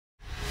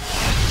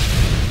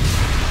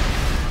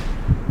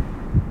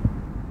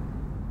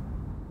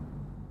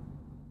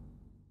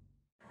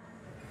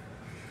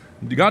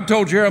God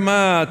told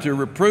Jeremiah to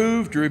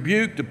reprove, to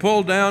rebuke, to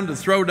pull down, to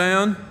throw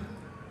down,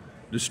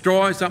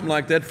 destroy, something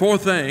like that, 4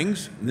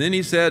 things. And then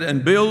he said,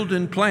 and build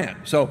and plant.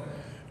 So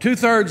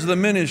 2/3 of the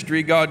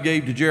ministry God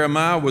gave to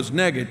Jeremiah was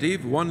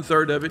negative.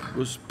 1/3 of it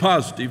was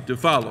positive to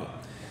follow.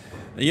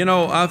 You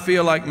know, I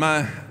feel like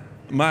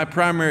my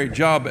primary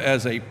job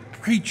as a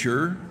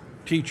teacher,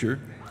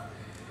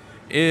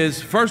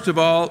 is first of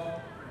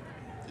all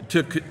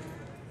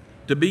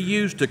to be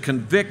used to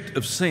convict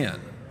of sin.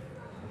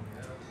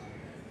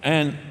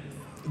 And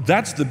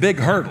that's the big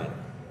hurdle.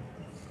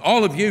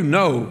 All of you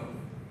know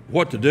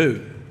what to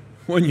do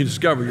when you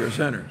discover you're a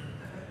sinner.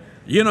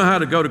 You know how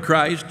to go to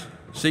Christ,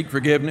 seek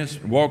forgiveness,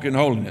 walk in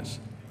holiness.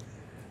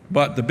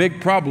 But the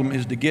big problem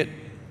is to get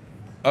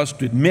us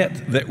to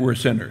admit that we're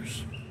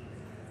sinners.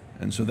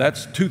 And so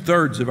that's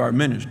 2/3 of our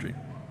ministry.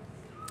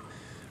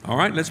 All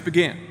right, let's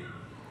begin.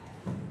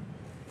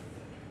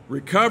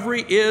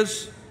 Recovery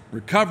is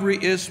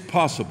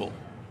possible.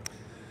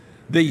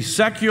 The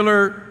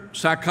secular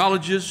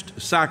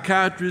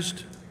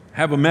psychiatrists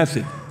have a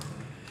method,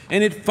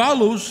 and it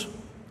follows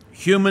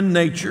human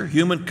nature,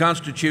 human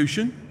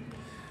constitution,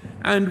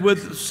 and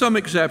with some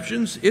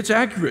exceptions, it's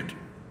accurate,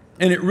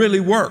 and it really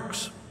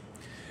works.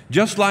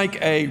 Just like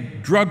a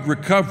drug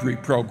recovery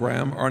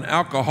program or an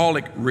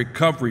alcoholic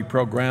recovery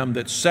program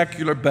that's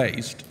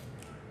secular-based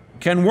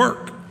can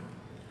work.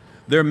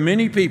 There are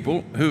many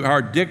people who are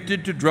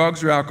addicted to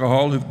drugs or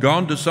alcohol who've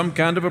gone to some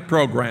kind of a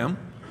program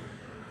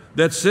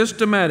that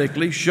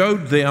systematically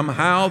showed them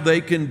how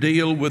they can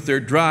deal with their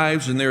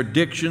drives and their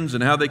addictions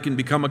and how they can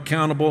become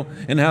accountable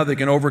and how they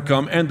can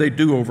overcome, and they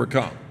do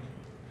overcome.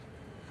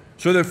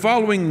 So they're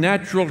following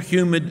natural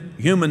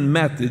human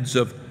methods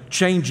of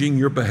changing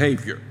your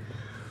behavior.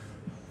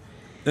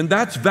 And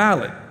that's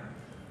valid.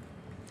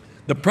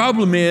 The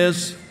problem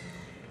is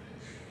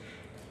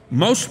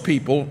most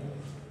people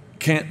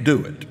can't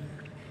do it.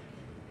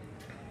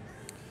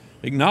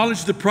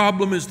 Acknowledge the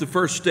problem is the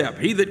first step.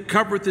 He that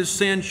covereth his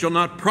sin shall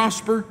not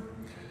prosper,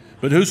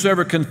 but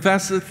whosoever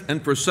confesseth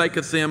and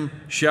forsaketh them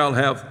shall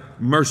have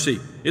mercy.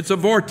 It's a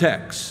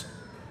vortex.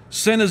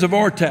 Sin is a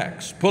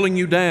vortex, pulling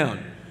you down,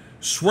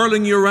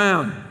 swirling you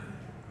around,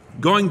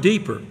 going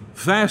deeper,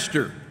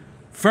 faster,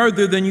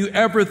 further than you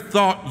ever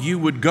thought you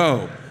would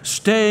go,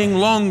 staying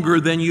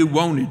longer than you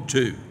wanted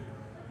to,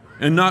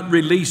 and not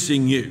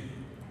releasing you.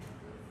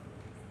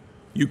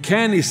 You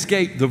can't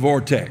escape the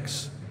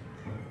vortex.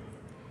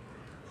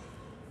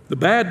 The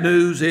bad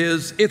news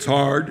is it's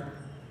hard.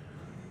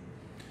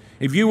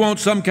 If you want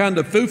some kind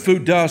of foo-foo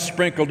dust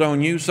sprinkled on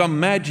you, some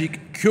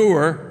magic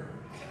cure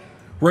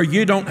where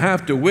you don't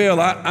have to will.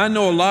 I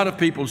know a lot of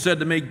people said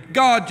to me,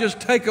 God, just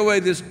take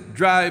away this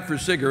drive for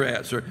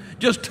cigarettes, or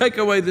just take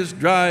away this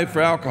drive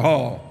for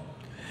alcohol.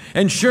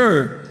 And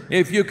sure,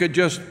 if you could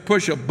just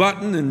push a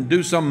button and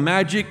do some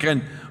magic,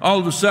 and all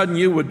of a sudden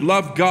you would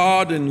love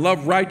God and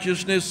love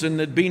righteousness, and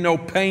there'd be no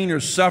pain or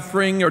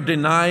suffering or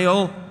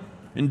denial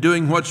in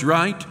doing what's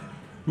right.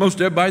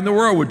 Most everybody in the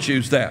world would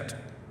choose that.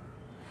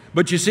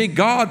 But you see,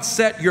 God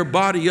set your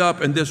body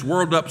up and this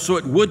world up so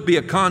it would be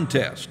a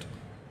contest.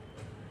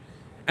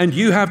 And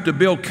you have to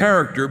build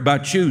character by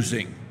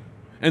choosing.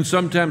 And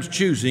sometimes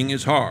choosing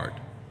is hard.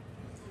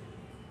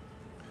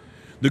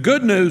 The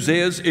good news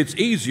is it's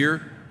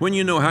easier when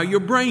you know how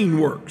your brain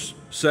works,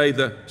 say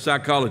the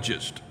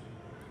psychologist.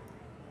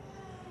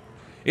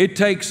 It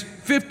takes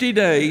 50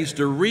 days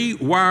to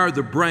rewire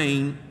the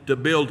brain to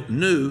build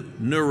new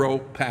neural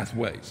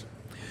pathways.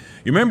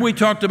 You remember we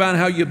talked about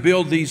how you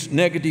build these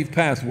negative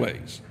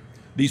pathways,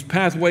 these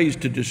pathways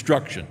to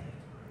destruction.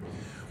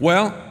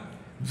 Well,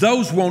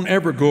 those won't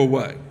ever go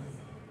away.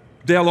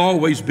 They'll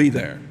always be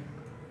there.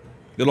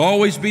 There'll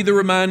always be the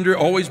reminder,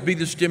 always be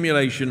the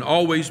stimulation,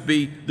 always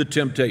be the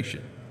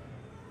temptation.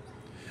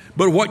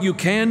 But what you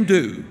can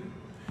do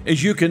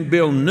is you can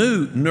build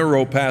new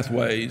neural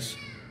pathways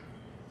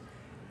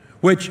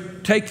which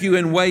take you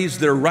in ways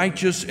that are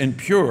righteous and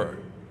pure.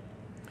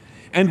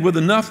 And with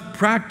enough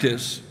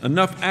practice,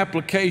 enough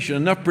application,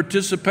 enough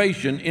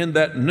participation in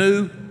that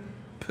new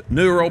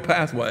neural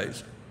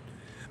pathways,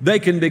 they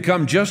can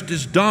become just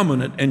as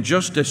dominant and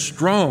just as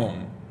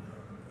strong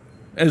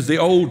as the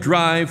old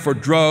drive for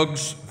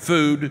drugs,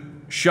 food,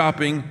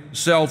 shopping,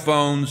 cell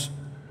phones,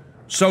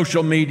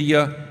 social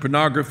media,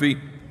 pornography.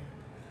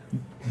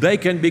 They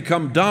can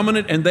become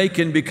dominant, and they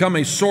can become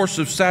a source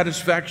of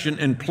satisfaction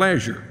and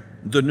pleasure,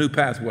 the new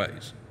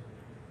pathways.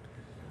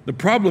 The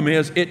problem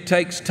is it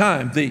takes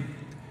time.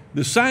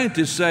 The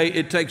scientists say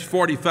it takes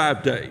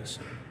 45 days.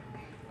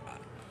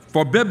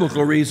 For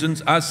biblical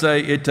reasons, I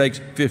say it takes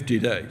 50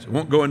 days. I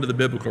won't go into the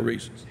biblical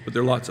reasons, but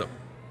there are lots of them.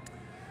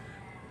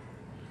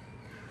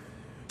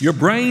 Your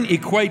brain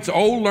equates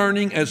old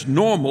learning as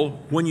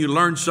normal when you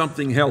learn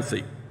something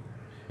healthy.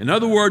 In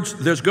other words,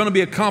 there's going to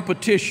be a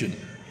competition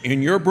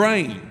in your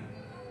brain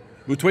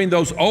between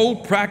those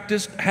old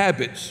practiced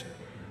habits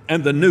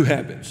and the new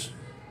habits.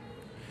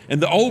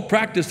 And the old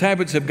practiced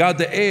habits have got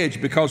the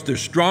edge because they're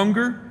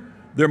stronger,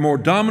 they're more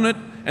dominant,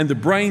 and the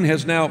brain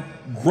has now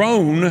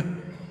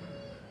grown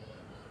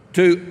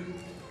to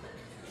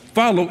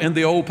follow in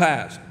the old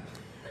past.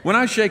 When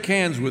I shake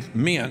hands with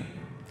men,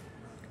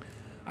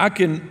 I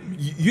can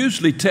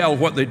usually tell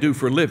what they do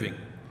for a living.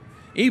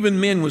 Even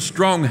men with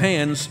strong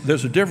hands,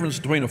 there's a difference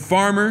between a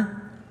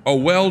farmer, a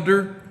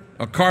welder,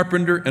 a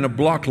carpenter, and a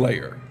block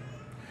layer.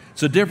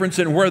 It's a difference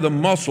in where the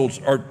muscles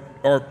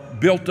are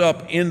built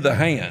up in the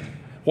hand.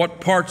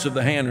 What parts of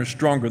the hand are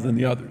stronger than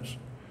the others.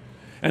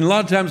 And a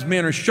lot of times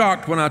men are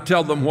shocked when I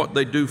tell them what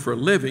they do for a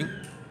living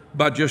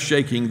by just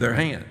shaking their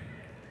hand.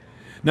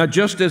 Now,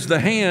 just as the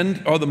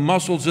hand or the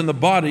muscles in the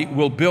body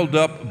will build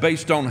up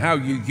based on how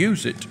you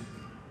use it,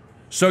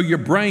 so your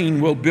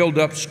brain will build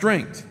up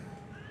strength.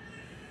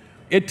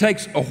 It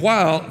takes a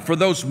while for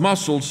those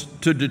muscles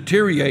to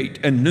deteriorate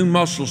and new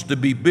muscles to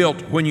be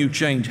built when you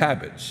change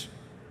habits.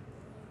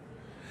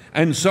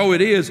 And so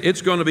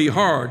it's going to be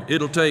hard.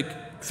 It'll take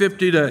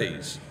 50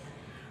 days.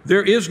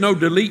 There is no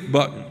delete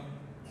button,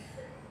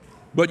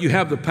 but you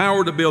have the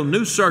power to build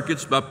new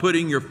circuits by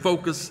putting your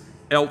focus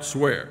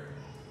elsewhere.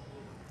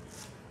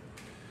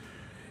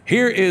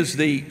 Here is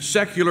the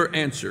secular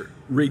answer: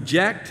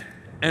 reject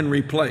and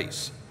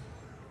replace.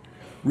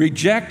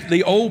 Reject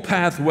the old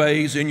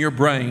pathways in your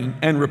brain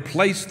and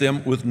replace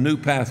them with new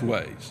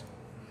pathways.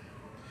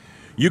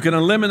 You can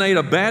eliminate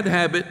a bad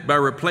habit by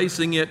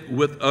replacing it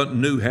with a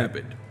new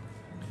habit.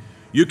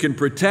 You can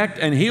protect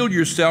and heal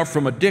yourself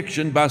from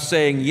addiction by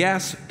saying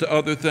yes to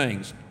other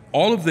things.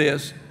 All of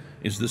this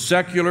is the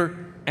secular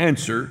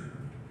answer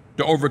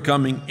to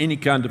overcoming any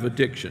kind of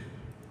addiction.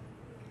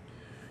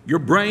 Your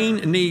brain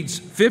needs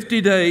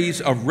 50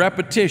 days of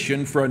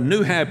repetition for a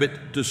new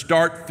habit to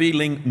start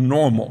feeling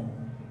normal.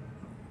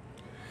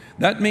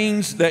 That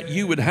means that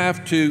you would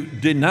have to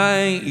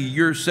deny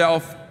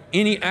yourself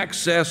any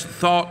access,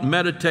 thought,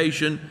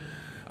 meditation,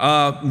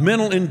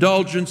 mental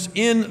indulgence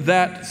in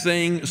that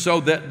thing so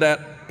that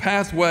that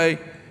pathway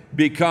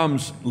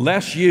becomes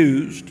less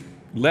used,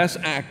 less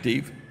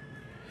active,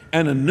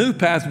 and a new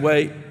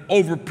pathway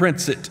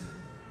overprints it.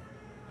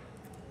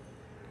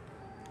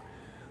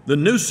 The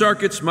new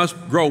circuits must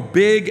grow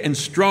big and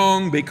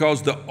strong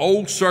because the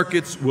old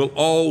circuits will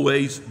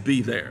always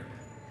be there.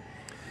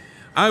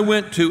 I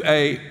went to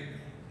a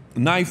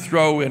knife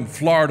throw in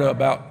Florida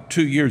about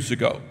 2 years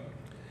ago.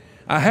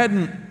 I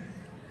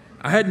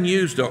hadn't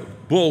used a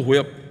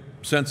bullwhip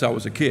since I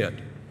was a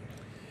kid.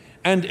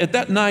 And at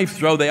that knife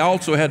throw, they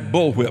also had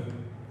bullwhip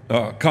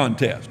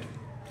contest.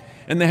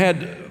 And they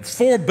had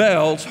 4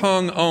 bells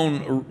hung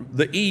on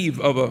the eave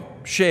of a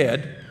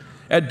shed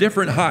at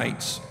different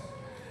heights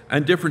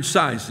and different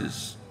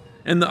sizes.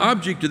 And the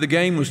object of the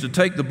game was to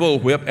take the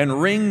bullwhip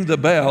and ring the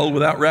bell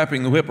without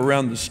wrapping the whip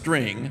around the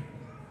string.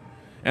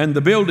 And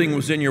the building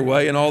was in your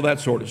way and all that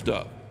sort of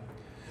stuff.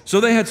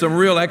 So they had some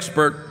real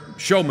expert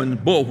showman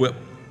bullwhip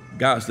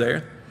guys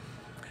there.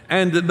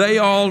 And they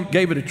all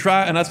gave it a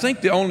try, and I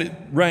think they only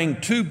rang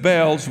 2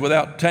 bells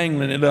without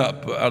tangling it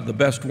up, out of the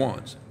best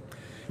ones.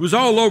 It was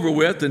all over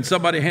with, and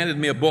somebody handed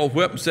me a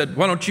bullwhip and said,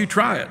 "Why don't you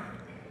try it?"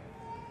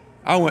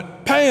 I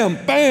went,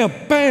 bam, bam,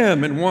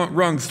 bam, and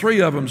rung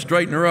 3 of them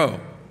straight in a row.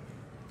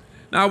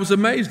 Now, I was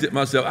amazed at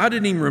myself. I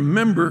didn't even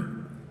remember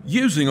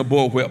using a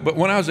bullwhip, but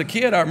when I was a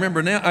kid, I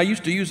remember now, I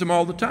used to use them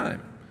all the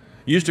time.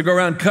 I used to go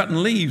around cutting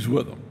leaves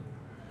with them.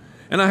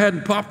 And I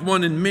hadn't popped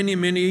one in many,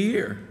 many a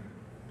year.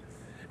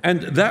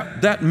 And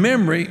that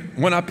memory,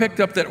 when I picked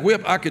up that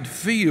whip, I could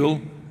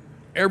feel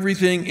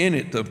everything in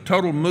it, the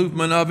total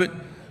movement of it.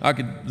 I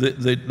could,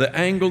 the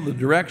angle, the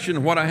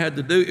direction, what I had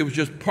to do, it was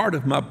just part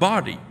of my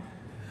body.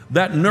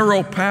 That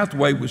neural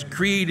pathway was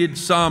created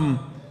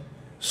some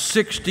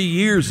 60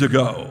 years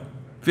ago,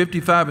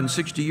 55 and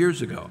 60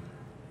 years ago.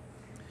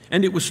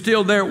 And it was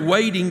still there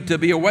waiting to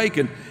be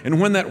awakened. And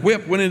when that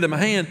whip went into my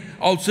hand,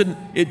 all of a sudden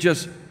it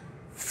just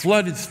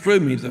flooded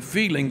through me, the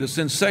feeling, the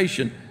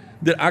sensation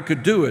that I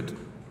could do it,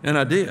 and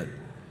I did.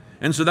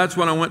 And so that's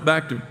when I went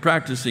back to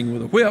practicing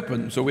with a whip,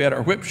 and so we had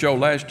our whip show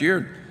last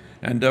year,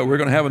 and we're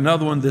going to have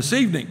another one this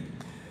evening.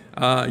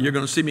 You're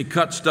going to see me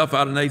cut stuff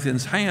out of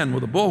Nathan's hand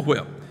with a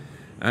bullwhip,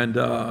 and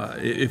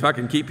if I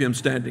can keep him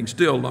standing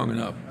still long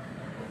enough.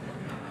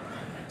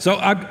 So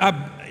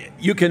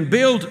you can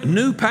build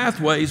new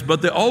pathways,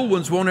 but the old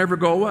ones won't ever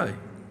go away.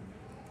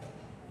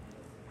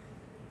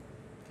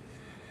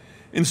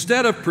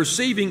 Instead of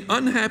perceiving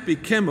unhappy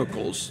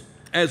chemicals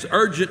as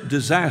urgent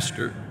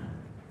disaster,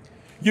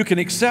 you can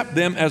accept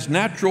them as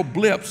natural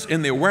blips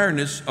in the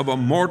awareness of a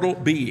mortal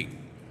being.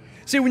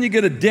 See, when you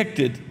get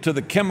addicted to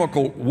the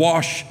chemical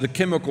wash, the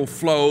chemical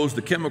flows,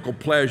 the chemical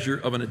pleasure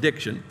of an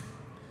addiction,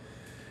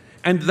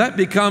 and that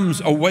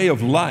becomes a way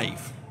of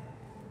life,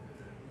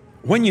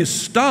 when you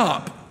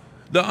stop,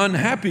 the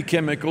unhappy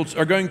chemicals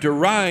are going to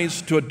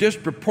rise to a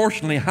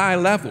disproportionately high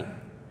level.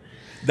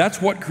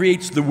 That's what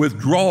creates the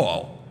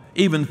withdrawal,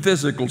 even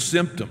physical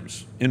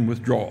symptoms in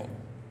withdrawal.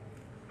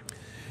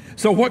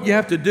 So what you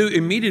have to do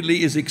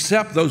immediately is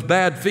accept those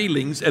bad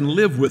feelings and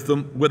live with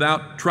them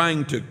without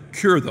trying to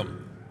cure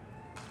them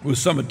with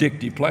some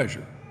addictive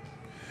pleasure.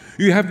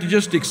 You have to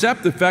just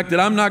accept the fact that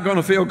I'm not going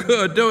to feel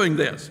good doing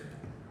this.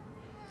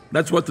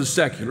 That's what the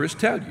secularists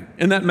tell you.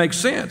 And that makes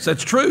sense.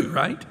 That's true,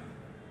 right?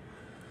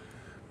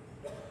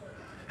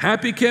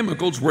 Happy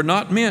chemicals were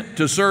not meant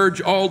to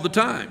surge all the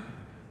time.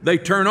 They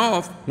turn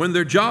off when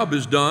their job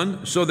is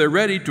done, so they're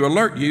ready to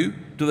alert you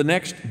to the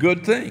next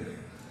good thing.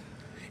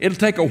 It'll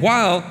take a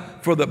while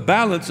for the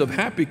balance of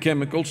happy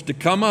chemicals to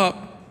come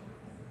up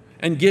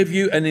and give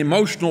you an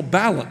emotional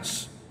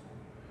balance.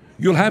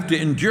 You'll have to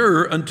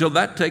endure until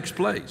that takes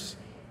place.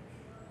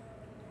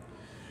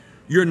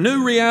 Your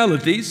new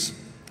realities,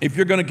 if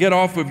you're going to get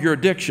off of your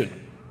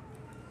addiction.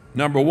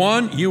 Number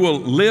one, you will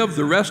live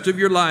the rest of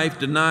your life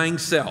denying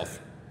self.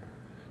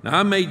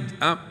 Now,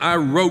 I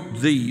wrote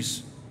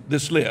this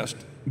list,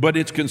 but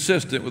it's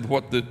consistent with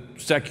what the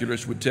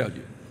secularists would tell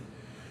you.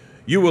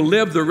 You will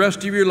live the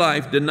rest of your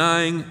life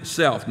denying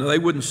self. Now, they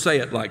wouldn't say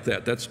it like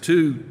that. That's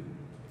too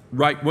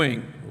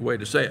right-wing way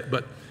to say it,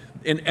 but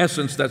in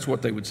essence, that's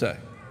what they would say.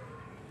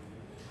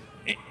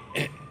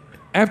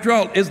 After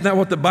all, isn't that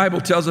what the Bible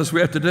tells us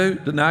we have to do?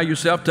 Deny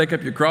yourself, take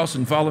up your cross,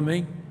 and follow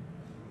me?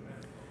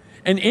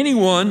 And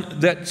anyone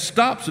that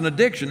stops an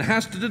addiction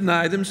has to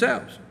deny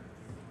themselves.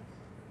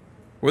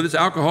 Whether it's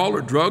alcohol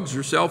or drugs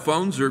or cell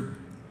phones or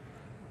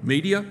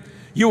media.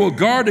 You will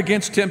guard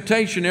against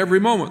temptation every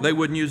moment. They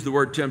wouldn't use the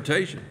word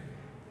temptation.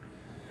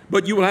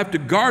 But you will have to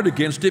guard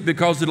against it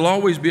because it'll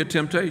always be a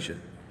temptation.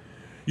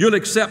 You'll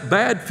accept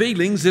bad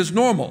feelings as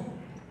normal.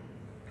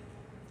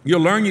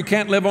 You'll learn you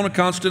can't live on a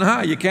constant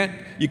high. You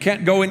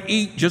can't go and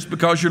eat just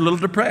because you're a little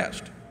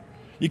depressed.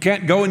 You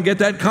can't go and get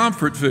that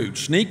comfort food.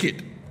 Sneak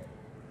it.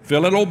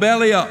 Fill that old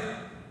belly up.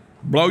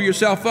 Blow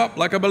yourself up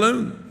like a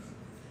balloon.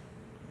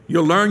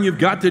 You'll learn you've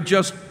got to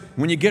just,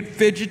 when you get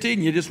fidgety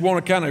and you just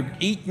want to kind of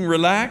eat and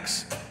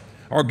relax,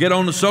 or get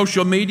on the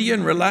social media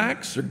and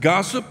relax, or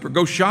gossip, or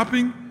go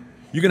shopping,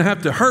 you're going to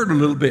have to hurt a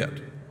little bit.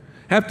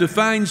 Have to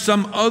find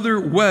some other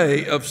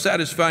way of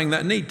satisfying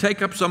that need.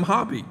 Take up some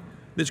hobby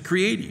that's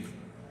creative.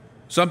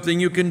 Something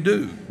you can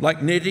do,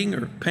 like knitting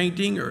or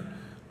painting or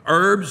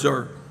herbs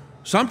or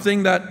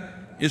something that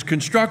is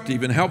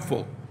constructive and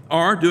helpful,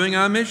 or doing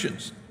our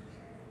missions.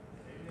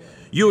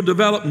 You'll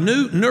develop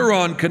new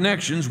neuron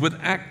connections with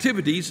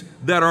activities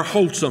that are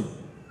wholesome.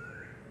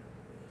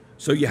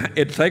 So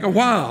it'll take a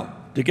while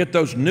to get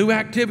those new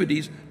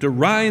activities to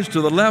rise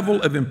to the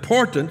level of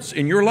importance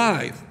in your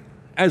life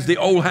as the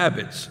old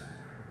habits.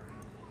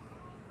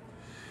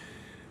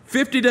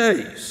 50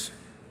 days.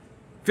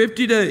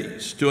 50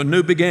 days to a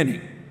new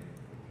beginning.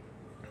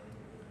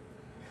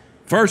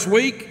 First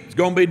week, it's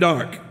going to be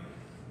dark.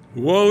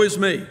 Woe is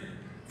me.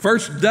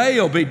 First day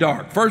will be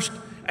dark. First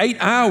 8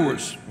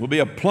 hours will be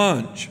a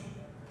plunge.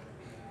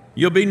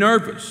 You'll be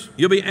nervous.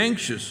 You'll be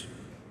anxious.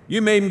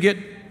 You may even get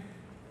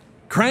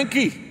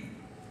cranky.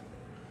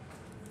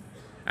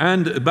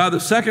 And by the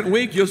second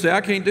week, you'll say, I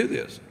can't do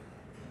this.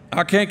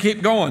 I can't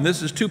keep going.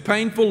 This is too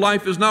painful.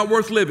 Life is not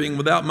worth living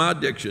without my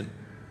addiction.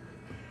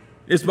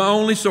 It's my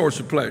only source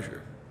of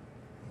pleasure.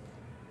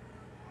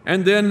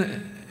 And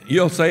then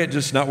you'll say it's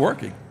just not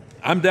working.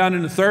 I'm down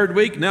in the third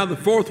week, now the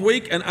fourth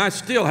week, and I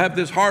still have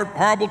this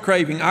horrible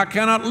craving. I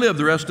cannot live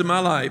the rest of my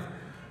life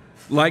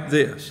like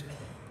this.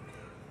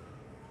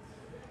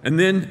 And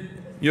then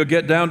you'll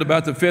get down to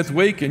about the fifth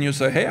week and you'll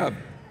say, hey,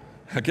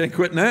 I can't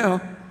quit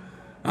now.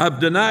 I've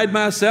denied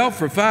myself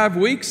for 5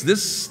 weeks.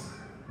 This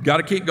got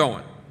to keep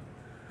going.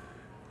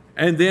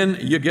 And then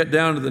you get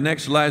down to the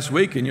last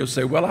week and you'll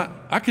say, well,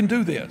 I can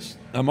do this.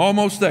 I'm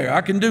almost there.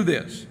 I can do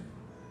this.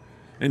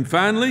 And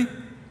finally,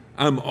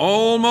 I'm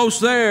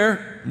almost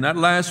there. And that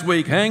last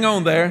week, hang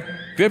on there,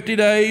 50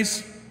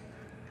 days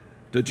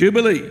to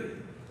Jubilee.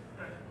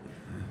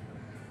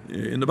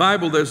 In the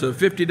Bible, there's a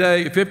 50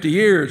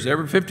 years.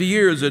 Every 50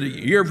 years, a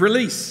year of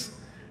release,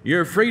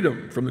 year of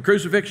freedom. From the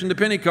crucifixion to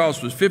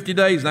Pentecost was 50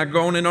 days. And I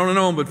go on and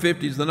on, but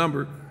 50 is the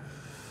number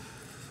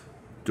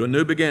to a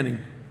new beginning.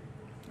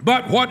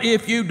 But what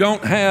if you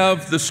don't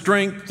have the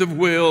strength of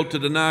will to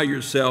deny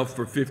yourself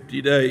for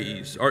 50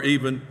 days or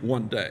even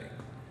 1 day?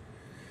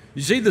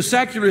 You see, the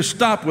secularists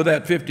stopped with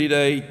that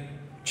 50-day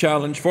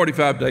challenge,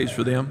 45 days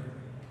for them.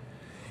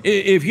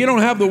 If you don't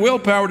have the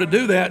willpower to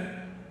do that,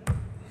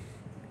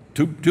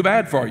 too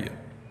bad for you.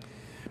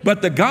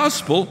 But the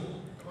gospel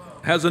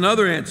has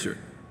another answer.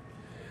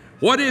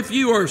 What if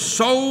you are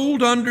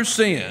sold under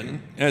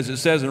sin, as it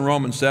says in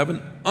Romans 7,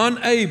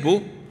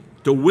 unable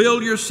to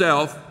will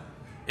yourself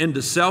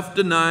into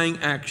self-denying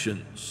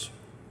actions?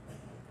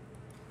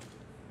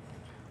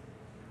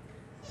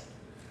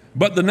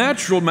 But the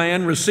natural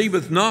man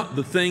receiveth not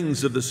the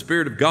things of the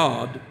Spirit of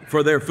God,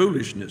 for their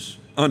foolishness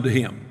unto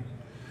him.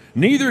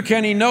 Neither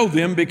can he know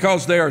them,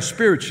 because they are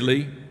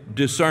spiritually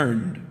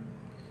discerned.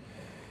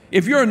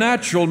 If you're a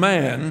natural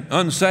man,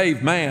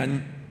 unsaved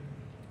man,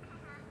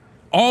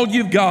 all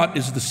you've got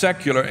is the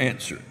secular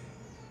answer.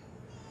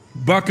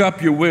 Buck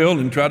up your will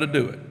and try to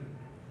do it.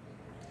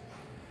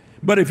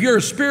 But if you're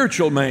a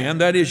spiritual man,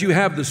 that is, you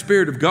have the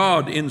Spirit of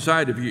God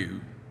inside of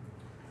you,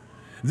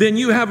 then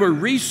you have a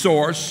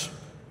resource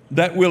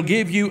that will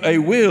give you a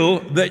will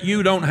that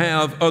you don't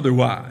have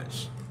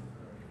otherwise.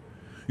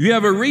 You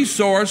have a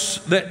resource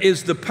that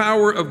is the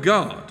power of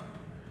God.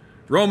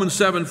 Romans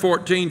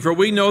 7:14, for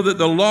we know that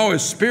the law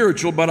is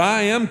spiritual, but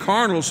I am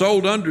carnal,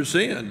 sold under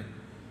sin.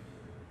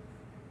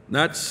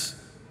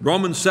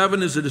 Romans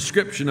 7 is a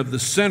description of the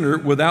sinner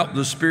without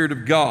the Spirit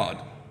of God,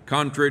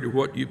 contrary to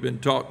what you've been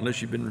taught,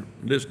 unless you've been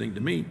listening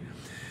to me.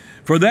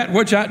 For that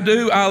which I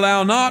do, I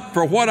allow not.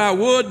 For what I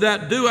would,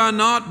 that do I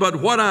not.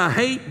 But what I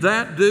hate,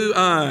 that do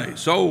I.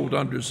 Sold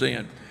under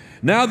sin.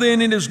 Now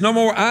then, it is no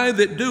more I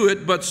that do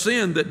it, but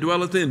sin that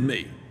dwelleth in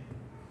me.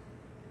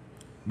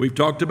 We've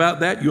talked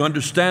about that. You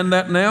understand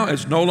that now.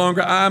 It's no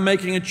longer I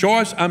making a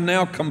choice. I'm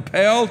now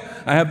compelled.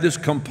 I have this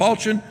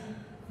compulsion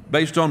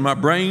based on my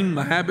brain,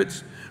 my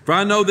habits. For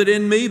I know that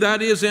in me,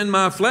 that is in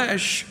my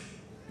flesh.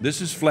 This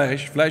is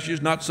flesh. Flesh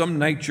is not some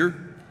nature.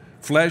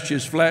 Flesh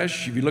is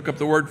flesh. If you look up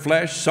the word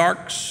flesh,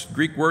 sarx,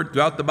 Greek word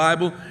throughout the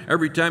Bible,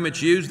 every time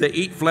it's used, they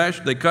eat flesh,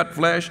 they cut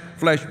flesh,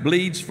 flesh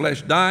bleeds,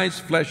 flesh dies,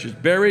 flesh is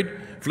buried,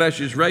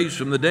 flesh is raised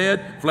from the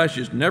dead. Flesh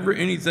is never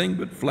anything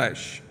but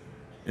flesh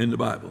in the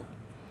Bible,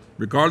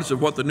 regardless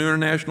of what the New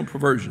International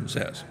Perversion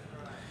says.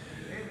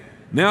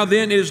 Now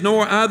then, it is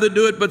nor I that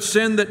do it, but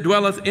sin that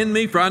dwelleth in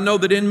me. For I know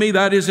that in me,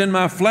 that is in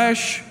my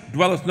flesh,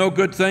 dwelleth no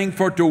good thing.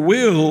 For to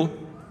will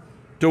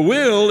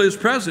is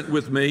present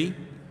with me.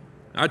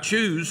 I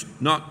choose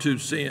not to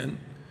sin.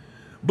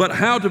 But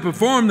how to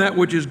perform that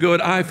which is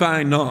good, I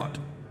find not.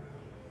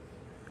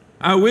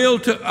 I will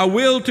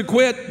to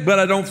quit, but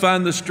I don't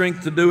find the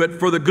strength to do it.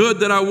 For the good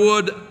that I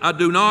would, I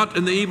do not,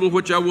 and the evil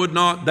which I would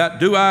not,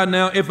 that do I.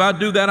 Now, if I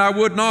do that I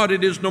would not,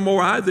 it is no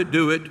more I that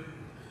do it,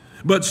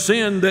 but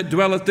sin that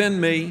dwelleth in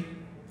me.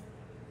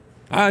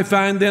 I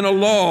find then a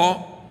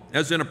law,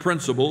 as in a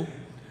principle,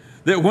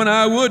 that when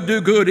I would do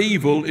good,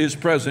 evil is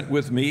present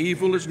with me.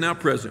 Evil is now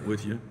present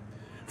with you.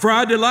 For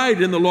I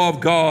delight in the law of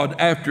God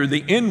after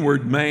the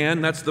inward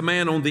man. That's the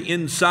man on the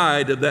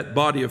inside of that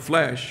body of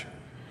flesh.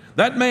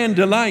 That man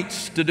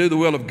delights to do the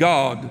will of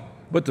God,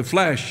 but the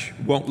flesh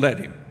won't let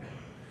him.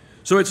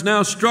 So it's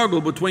now a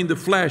struggle between the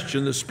flesh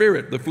and the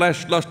spirit. The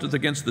flesh lusteth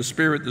against the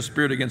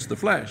spirit against the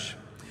flesh.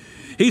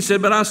 He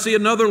said, but I see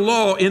another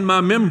law in my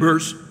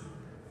members.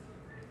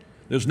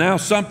 There's now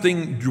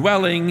something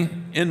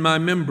dwelling in my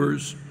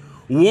members,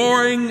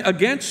 warring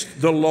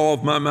against the law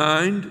of my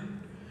mind,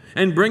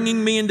 and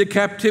bringing me into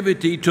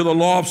captivity to the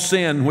law of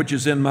sin which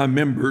is in my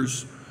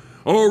members.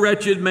 O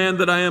wretched man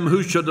that I am,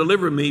 who shall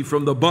deliver me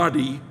from the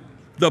body?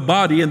 The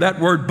body, and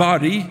that word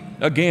body,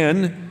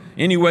 again,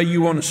 any way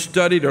you want to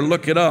study it or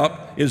look it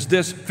up, is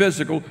this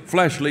physical,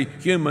 fleshly,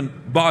 human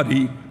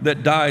body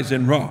that dies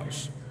and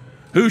rots.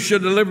 Who shall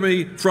deliver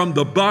me from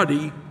the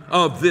body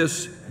of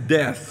this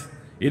death?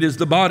 It is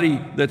the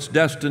body that's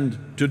destined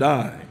to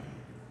die.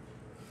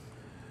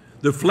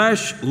 The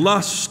flesh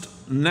lusts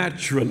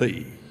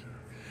naturally.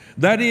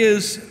 That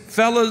is,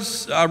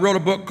 fellas, I wrote a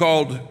book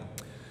called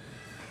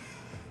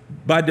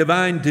By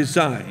Divine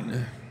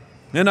Design,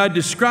 and I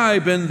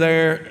describe in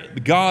there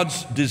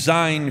God's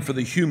design for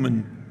the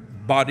human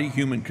body,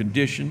 human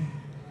condition,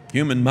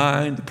 human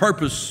mind, the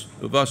purpose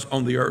of us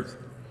on the earth.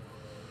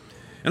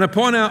 And I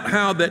point out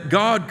how that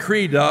God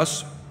created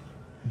us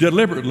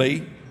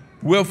deliberately,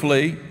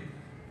 willfully,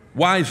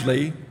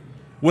 wisely,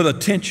 with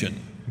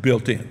attention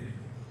built in.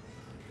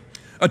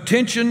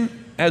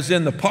 Attention as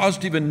in the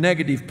positive and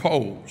negative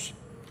poles.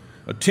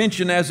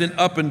 Attention as in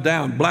up and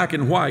down, black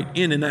and white,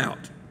 in and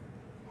out.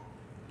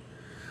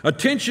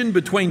 Attention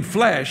between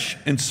flesh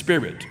and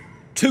spirit,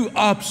 two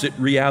opposite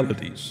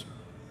realities.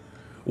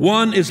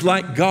 One is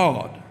like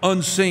God,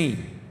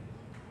 unseen,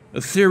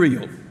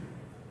 ethereal.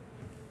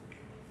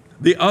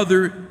 The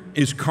other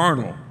is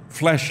carnal,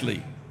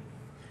 fleshly,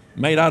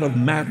 made out of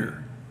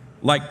matter,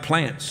 like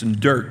plants and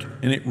dirt,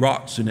 and it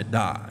rots and it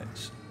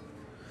dies.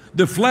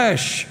 The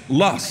flesh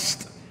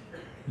lusts.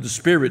 The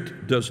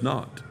spirit does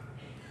not.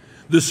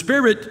 The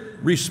spirit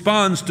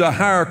responds to a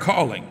higher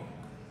calling.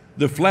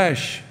 The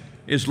flesh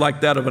is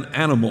like that of an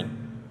animal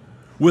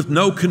with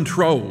no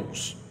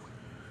controls.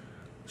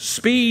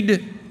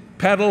 Speed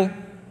pedal,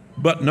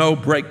 but no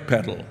brake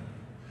pedal.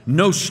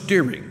 No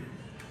steering.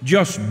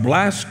 Just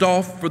blast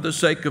off for the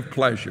sake of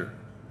pleasure.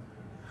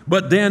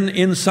 But then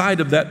inside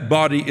of that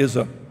body is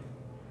an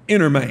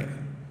inner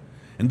man.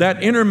 And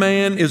that inner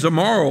man is a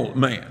moral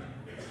man,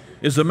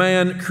 is a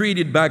man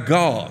created by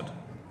God,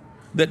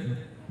 that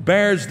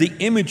bears the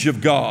image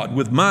of God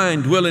with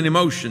mind, will, and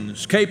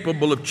emotions,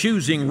 capable of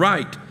choosing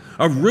right,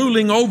 of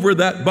ruling over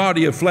that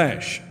body of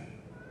flesh.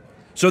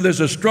 So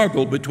there's a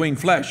struggle between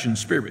flesh and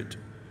spirit.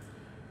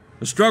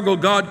 A struggle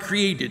God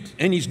created,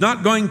 and He's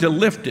not going to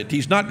lift it.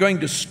 He's not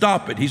going to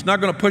stop it. He's not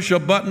going to push a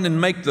button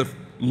and make the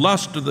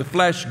lust of the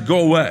flesh go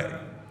away.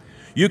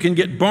 You can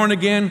get born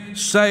again,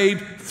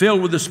 saved,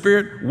 filled with the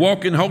Spirit,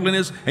 walk in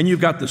holiness, and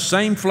you've got the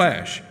same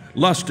flesh,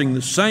 lusting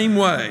the same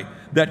way,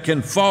 that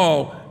can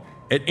fall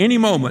at any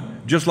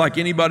moment, just like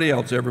anybody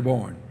else ever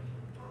born.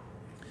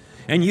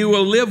 And you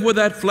will live with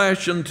that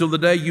flesh until the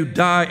day you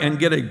die and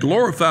get a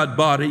glorified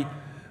body,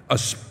 a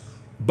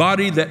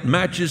body that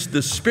matches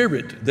the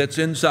spirit that's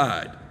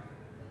inside,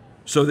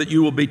 so that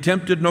you will be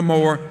tempted no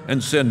more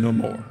and sin no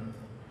more.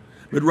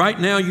 But right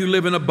now you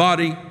live in a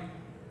body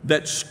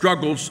that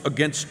struggles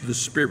against the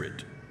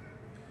spirit.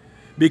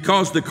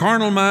 Because the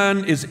carnal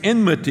mind is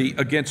enmity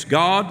against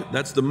God,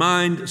 that's the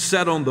mind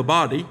set on the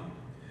body.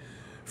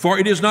 For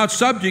it is not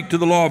subject to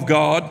the law of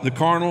God, the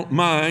carnal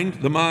mind,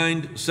 the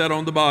mind set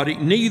on the body,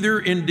 neither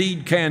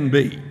indeed can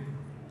be.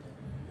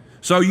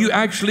 So you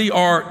actually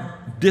are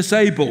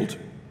disabled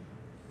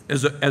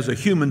as a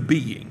human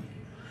being.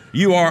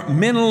 You are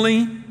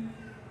mentally,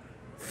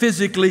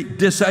 physically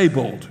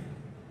disabled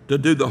to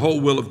do the whole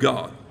will of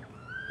God.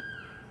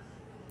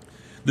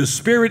 The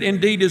spirit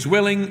indeed is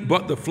willing,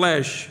 but the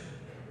flesh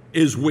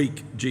is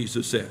weak,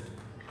 Jesus said.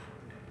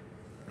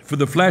 For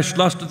the flesh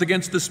lusteth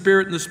against the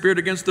spirit, and the spirit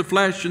against the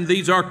flesh, and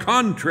these are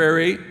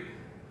contrary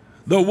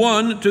the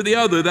one to the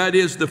other. That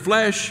is, the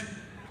flesh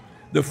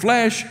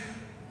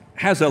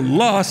has a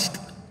lust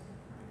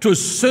to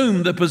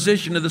assume the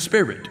position of the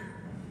spirit.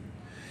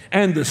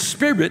 And the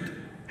spirit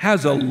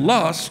has a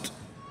lust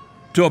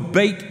to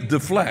abate the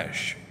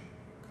flesh.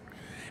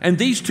 And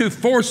these two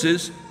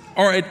forces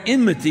are at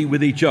enmity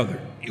with each other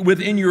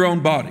within your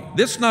own body.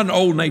 This is not an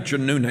old nature,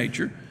 new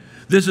nature.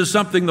 This is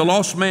something the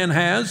lost man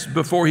has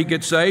before he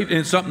gets saved, and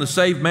it's something the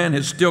saved man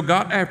has still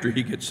got after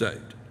he gets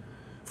saved.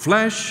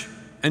 Flesh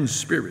and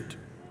spirit.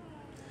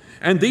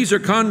 And these are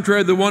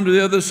contrary the one to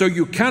the other, so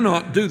you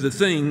cannot do the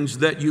things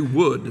that you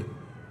would.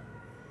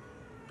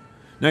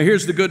 Now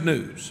here's the good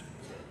news.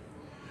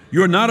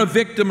 You're not a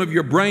victim of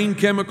your brain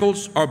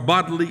chemicals or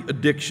bodily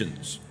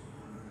addictions.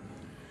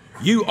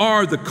 You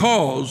are the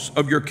cause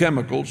of your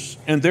chemicals,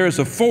 and there is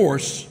a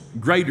force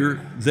greater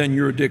than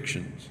your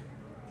addictions.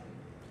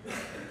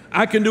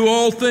 I can do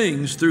all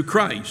things through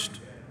Christ,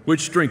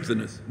 which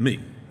strengtheneth me.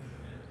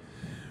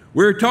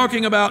 We're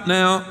talking about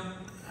now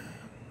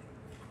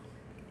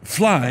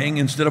flying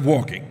instead of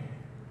walking.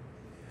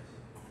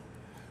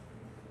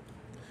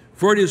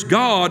 For it is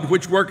God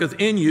which worketh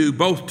in you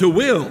both to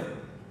will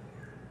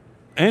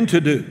and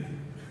to do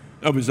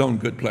of his own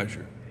good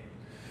pleasure.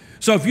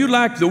 So if you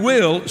lack the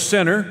will,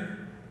 sinner,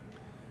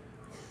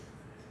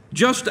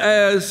 just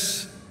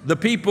as the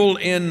people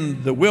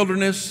in the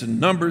wilderness in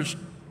Numbers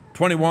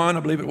 21, I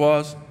believe it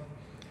was,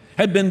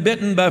 had been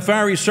bitten by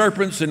fiery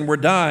serpents and were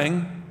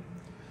dying,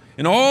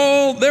 and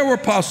there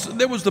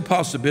was the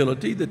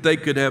possibility that they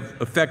could have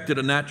effected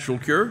a natural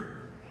cure.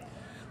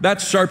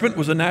 That serpent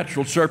was a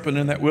natural serpent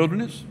in that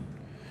wilderness,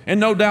 and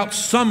no doubt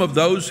some of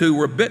those who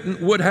were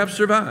bitten would have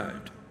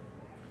survived.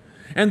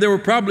 And there were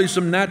probably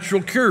some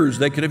natural cures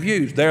they could have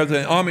used. There,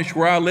 the Amish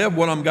where I live,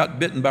 one of them got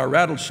bitten by a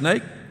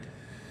rattlesnake.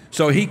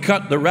 So he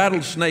cut the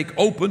rattlesnake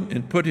open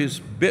and put his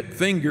bit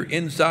finger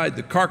inside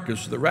the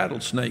carcass of the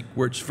rattlesnake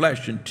where its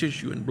flesh and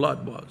tissue and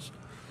blood was.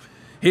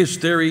 His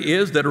theory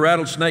is that a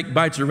rattlesnake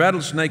bites a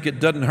rattlesnake, it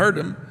doesn't hurt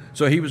him.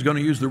 So he was going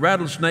to use the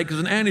rattlesnake as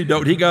an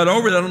antidote. He got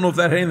over it. I don't know if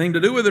that had anything to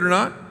do with it or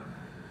not,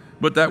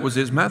 but that was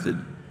his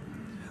method.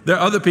 There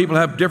are other people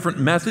who have different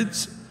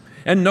methods.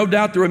 And no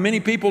doubt there were many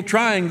people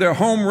trying their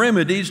home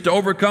remedies to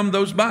overcome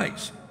those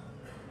bites.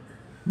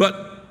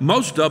 But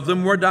most of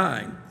them were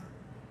dying.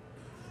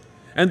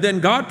 And then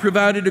God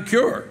provided a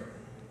cure,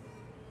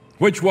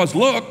 which was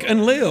look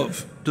and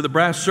live to the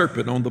brass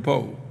serpent on the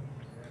pole.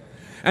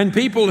 And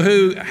people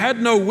who had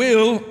no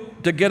will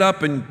to get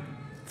up and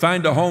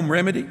find a home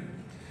remedy,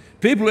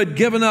 people who had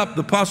given up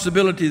the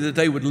possibility that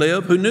they would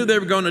live, who knew they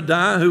were going to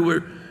die, who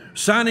were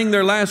signing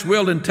their last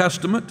will and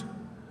testament,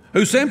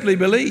 who simply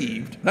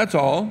believed, that's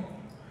all.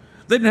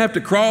 They didn't have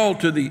to crawl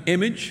to the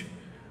image.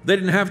 They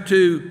didn't have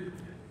to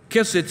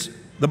kiss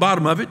the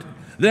bottom of it.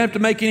 They didn't have to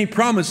make any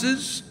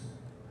promises.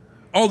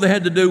 All they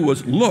had to do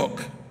was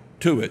look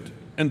to it,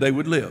 and they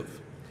would live.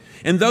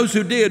 And those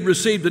who did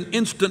received an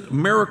instant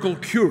miracle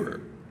cure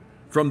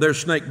from their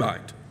snake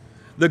bite.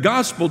 The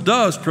gospel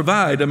does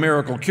provide a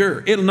miracle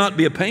cure. It'll not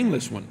be a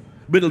painless one,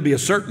 but it'll be a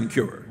certain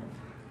cure.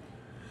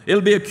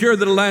 It'll be a cure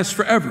that'll last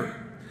forever.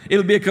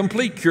 It'll be a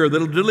complete cure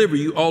that'll deliver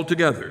you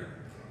altogether.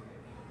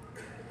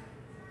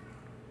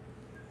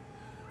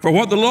 For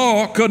what the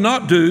law could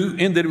not do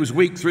in that it was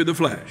weak through the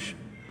flesh.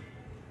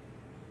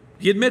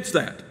 He admits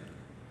that.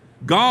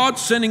 God,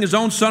 sending his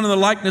own Son in the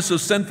likeness of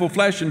sinful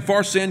flesh and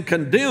for sin,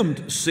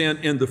 condemned sin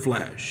in the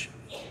flesh.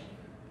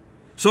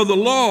 So the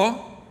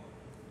law,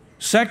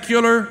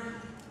 secular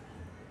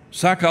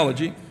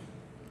psychology,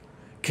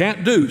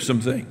 can't do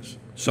some things.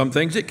 Some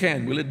things it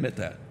can, we'll admit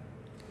that.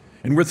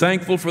 And we're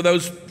thankful for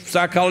those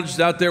psychologists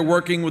out there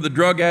working with the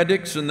drug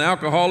addicts and the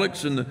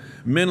alcoholics and the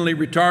mentally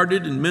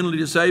retarded and mentally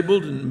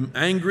disabled and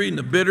angry and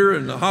the bitter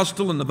and the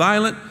hostile and the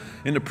violent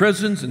in the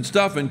prisons and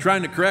stuff, and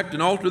trying to correct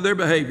and alter their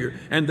behavior.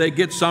 And they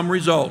get some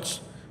results,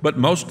 but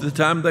most of the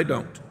time they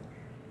don't.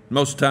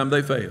 Most of the time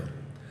they fail.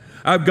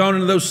 I've gone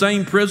into those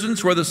same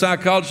prisons where the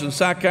psychologists and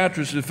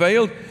psychiatrists have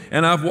failed,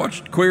 and I've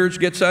watched queers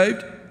get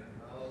saved.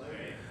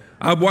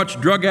 I've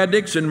watched drug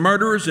addicts and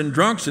murderers and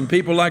drunks and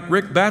people like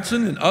Rick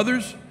Batson and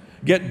others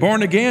get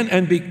born again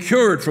and be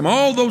cured from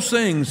all those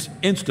things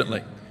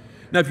instantly.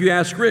 Now, if you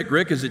ask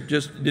Rick, is it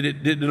just,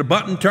 did a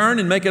button turn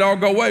and make it all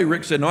go away?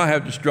 Rick said, no, I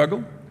had to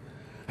struggle.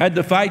 Had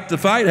to fight the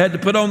fight, had to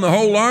put on the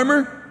whole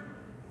armor.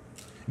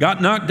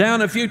 Got knocked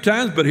down a few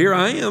times, but here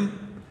I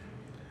am.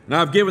 And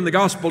I've given the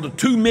gospel to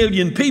 2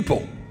 million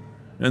people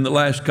in the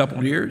last couple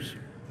of years.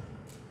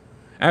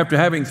 After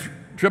having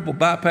triple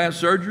bypass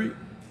surgery,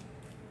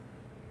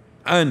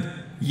 And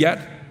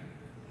yet,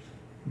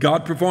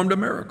 God performed a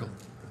miracle.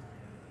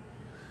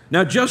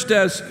 Now, just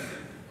as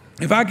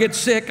if I get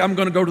sick, I'm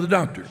going to go to the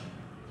doctor.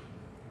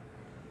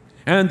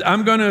 And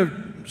I'm going to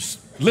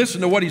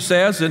listen to what he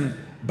says, and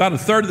about a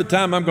third of the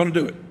time, I'm going to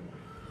do it.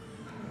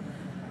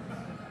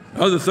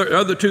 Other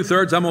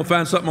 2/3, I'm going to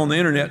find something on the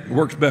internet that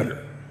works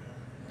better.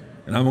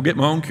 And I'm going to get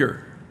my own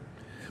cure.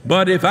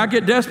 But if I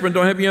get desperate and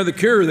don't have any other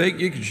cure,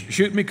 you can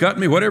shoot me, cut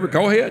me, whatever,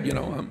 go ahead. You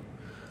know,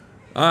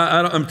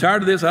 I'm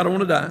tired of this. I don't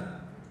want to die.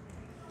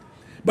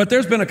 But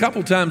there's been a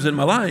couple times in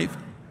my life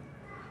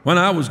when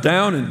I was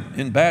down and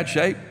in bad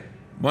shape.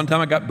 One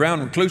time I got brown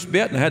recluse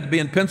bit and I had to be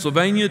in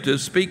Pennsylvania to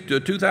speak to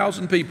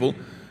 2,000 people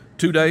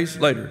 2 days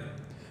later.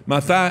 My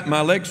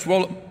legs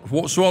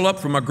swelled up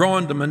from my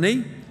groin to my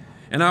knee,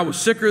 and I was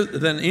sicker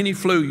than any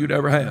flu you'd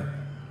ever have.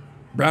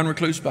 Brown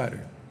recluse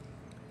spider.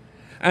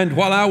 And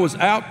while I was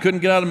out, couldn't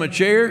get out of my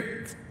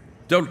chair,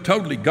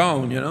 totally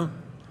gone, you know.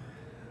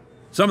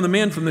 Some of the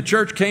men from the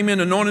church came in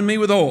and anointed me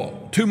with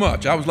oil. Too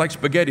much. I was like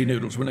spaghetti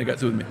noodles when they got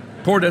through with me.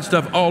 Poured that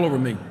stuff all over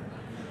me.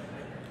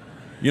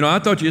 You know, I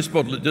thought you were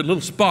supposed to do a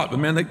little spot, but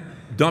man, they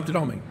dumped it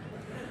on me.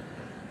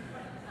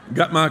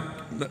 Got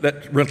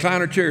that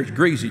recliner chair is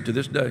greasy to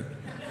this day.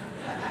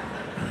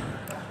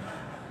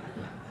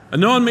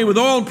 Anointed me with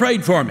oil and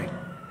prayed for me.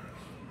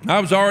 I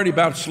was already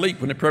about to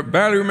sleep when they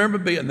barely remember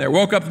being there.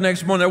 Woke up the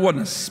next morning, there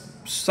wasn't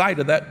a sight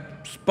of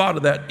that, spot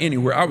of that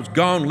anywhere. I was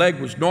gone, leg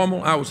was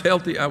normal, I was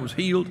healthy, I was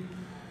healed.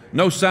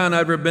 No sign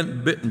I'd ever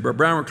been bitten by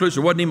brown recluse.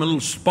 There wasn't even a little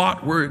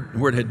spot where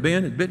it had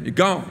been. It'd been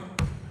gone.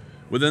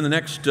 Within the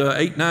next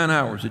 8-9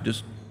 hours,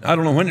 I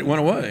don't know when it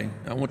went away.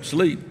 I went to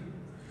sleep.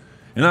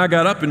 And I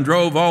got up and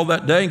drove all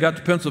that day and got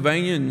to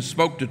Pennsylvania and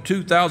spoke to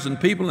 2,000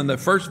 people. And the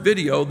first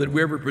video that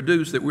we ever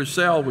produced that we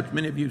sell, which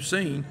many of you have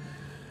seen,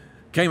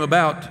 came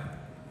about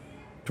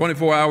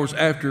 24 hours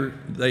after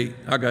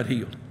I got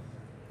healed.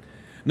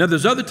 Now,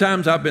 there's other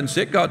times I've been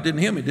sick. God didn't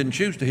heal me, didn't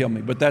choose to heal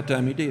me, but that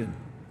time he did.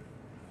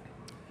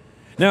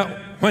 Now,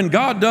 when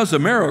God does a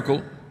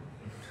miracle,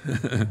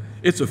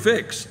 it's a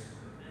fix.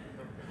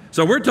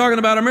 So we're talking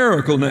about a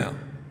miracle now.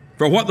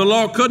 For what the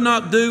law could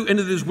not do, and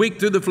it is weak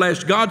through the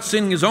flesh, God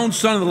sending his own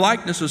Son in the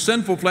likeness of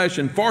sinful flesh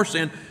and for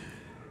sin,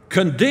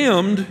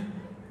 condemned,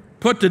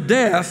 put to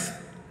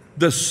death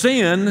the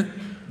sin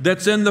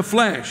that's in the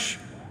flesh,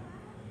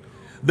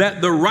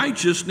 that the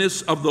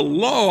righteousness of the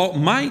law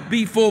might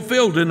be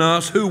fulfilled in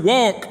us who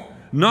walk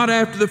not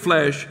after the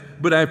flesh,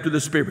 but after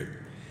the Spirit.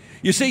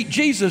 You see,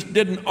 Jesus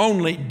didn't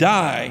only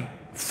die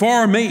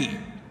for me.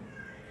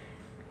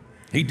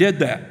 He did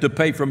that to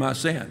pay for my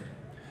sin.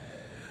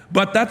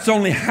 But that's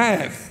only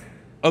half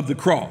of the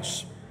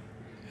cross.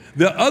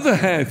 The other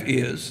half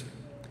is,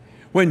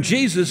 when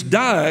Jesus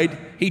died,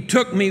 he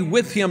took me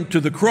with him to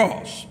the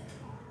cross.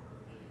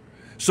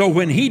 So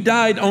when he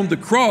died on the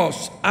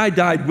cross, I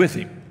died with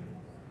him.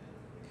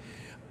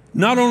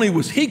 Not only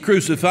was he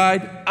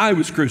crucified, I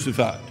was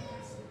crucified.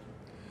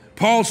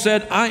 Paul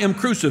said, I am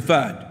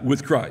crucified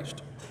with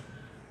Christ.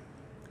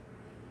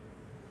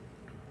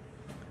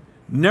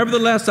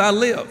 Nevertheless, I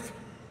live.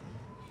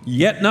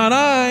 Yet not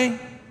I,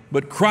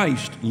 but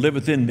Christ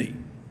liveth in me.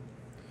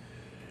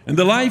 And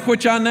the life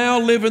which I now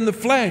live in the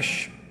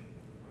flesh,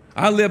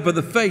 I live by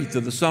the faith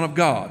of the Son of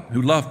God,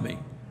 who loved me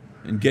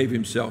and gave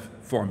himself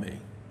for me.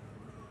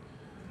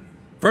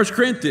 1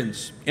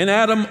 Corinthians, in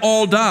Adam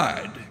all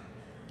died,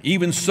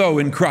 even so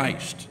in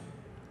Christ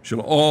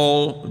shall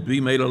all be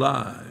made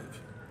alive.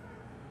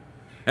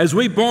 As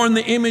we borne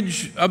the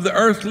image of the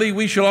earthly,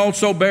 we shall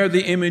also bear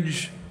the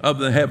image of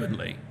the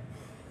heavenly.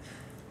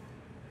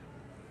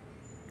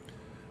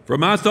 For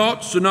my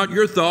thoughts are not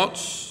your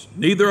thoughts,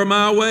 neither are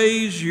my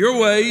ways your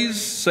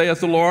ways,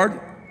 saith the Lord.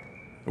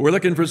 We're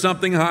looking for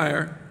something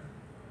higher.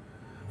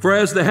 For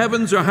as the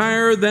heavens are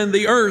higher than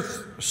the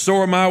earth, so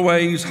are my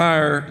ways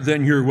higher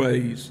than your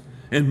ways,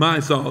 and my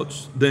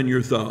thoughts than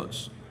your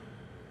thoughts.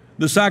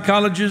 The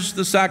psychologists,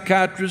 the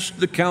psychiatrists,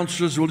 the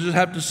counselors will just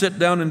have to sit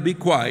down and be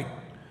quiet,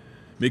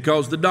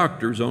 because the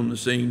doctor's on the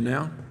scene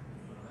now.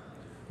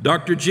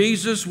 Dr.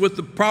 Jesus with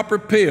the proper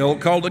pill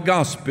called the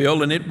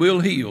gospel, and it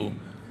will heal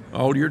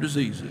all your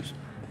diseases.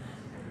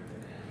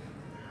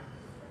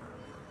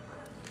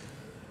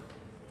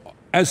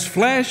 As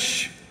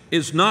flesh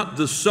is not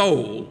the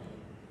soul,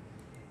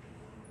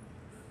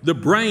 the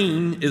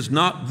brain is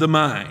not the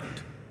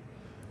mind.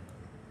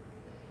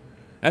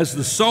 As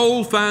the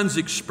soul finds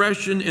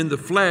expression in the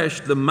flesh,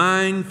 the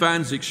mind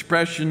finds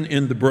expression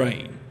in the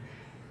brain.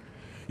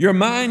 Your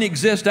mind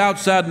exists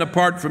outside and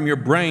apart from your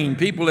brain.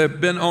 People have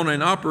been on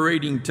an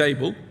operating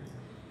table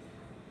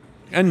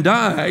and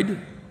died,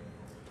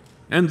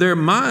 and their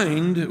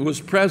mind was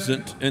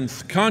present and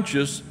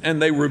conscious,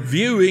 and they were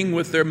viewing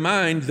with their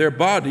mind their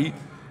body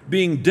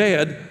being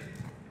dead,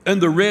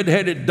 and the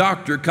red-headed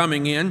doctor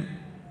coming in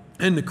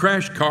the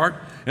crash cart,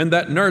 and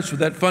that nurse with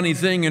that funny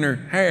thing in her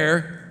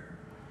hair,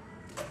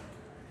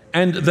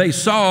 and they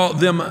saw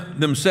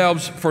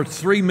themselves for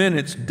 3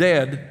 minutes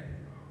dead.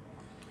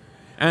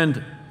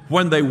 And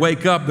when they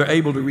wake up, they're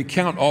able to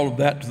recount all of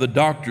that to the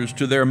doctors,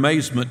 to their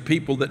amazement,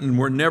 people that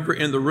were never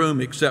in the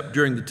room except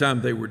during the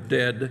time they were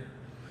dead.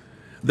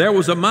 There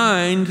was a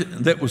mind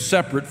that was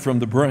separate from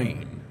the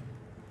brain,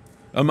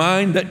 a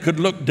mind that could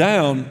look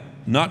down,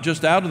 not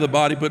just out of the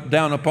body, but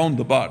down upon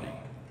the body.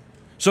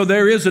 So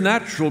there is a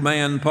natural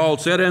man, Paul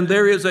said, and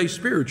there is a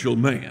spiritual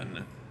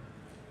man.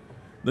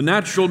 The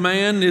natural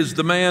man is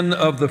the man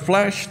of the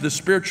flesh. The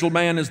spiritual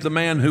man is the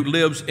man who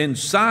lives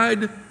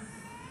inside,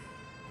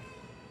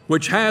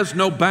 which has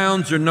no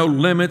bounds or no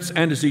limits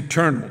and is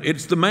eternal.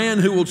 It's the man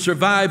who will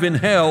survive in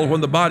hell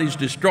when the body's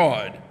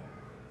destroyed,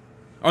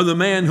 or the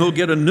man who'll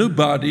get a new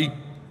body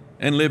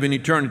and live in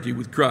eternity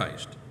with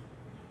Christ.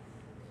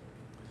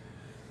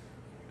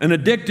 An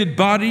addicted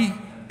body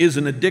is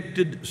an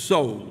addicted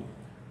soul.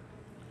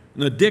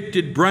 An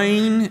addicted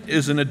brain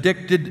is an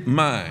addicted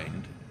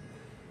mind.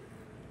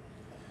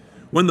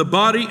 When the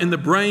body and the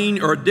brain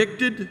are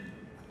addicted,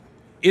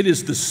 it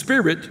is the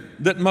spirit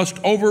that must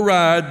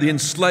override the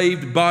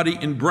enslaved body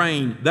and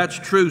brain. That's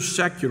true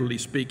secularly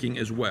speaking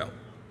as well.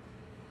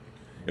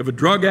 If a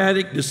drug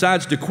addict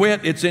decides to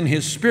quit, it's in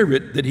his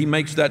spirit that he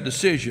makes that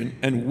decision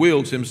and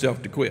wills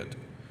himself to quit.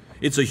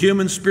 It's a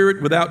human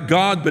spirit without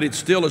God, but it's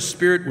still a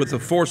spirit with a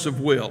force of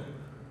will.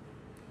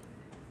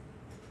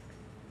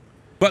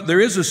 But there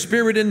is a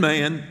spirit in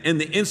man,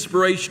 and the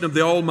inspiration of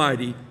the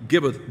Almighty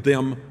giveth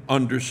them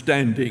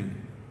understanding.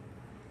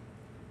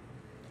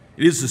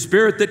 It is the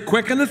spirit that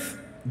quickeneth,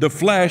 the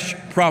flesh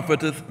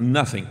profiteth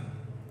nothing.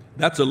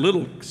 That's a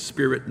little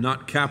spirit,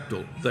 not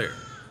capital there.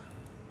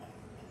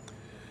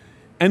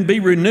 And be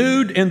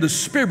renewed in the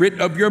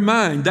spirit of your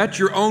mind. That's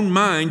your own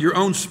mind, your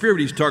own spirit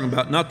he's talking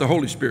about, not the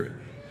Holy Spirit.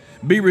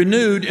 Be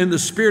renewed in the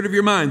spirit of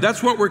your mind.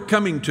 That's what we're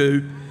coming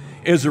to,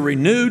 is a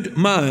renewed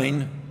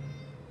mind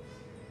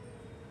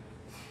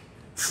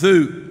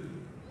through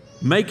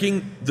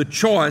making the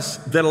choice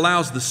that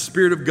allows the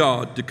Spirit of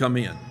God to come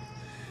in.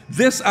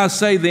 This I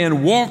say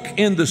then, walk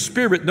in the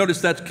Spirit,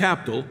 notice that's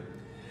capital,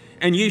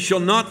 and ye shall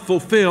not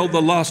fulfill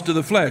the lust of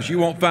the flesh. You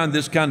won't find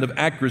this kind of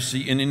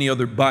accuracy in any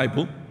other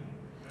Bible.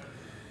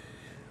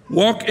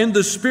 Walk in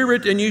the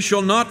Spirit, and ye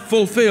shall not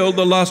fulfill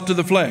the lust of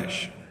the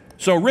flesh.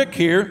 So Rick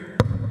here,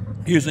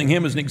 using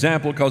him as an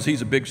example because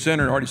he's a big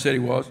sinner, I already said he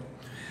was.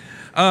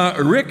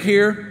 Rick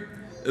here,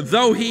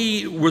 though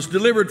he was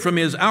delivered from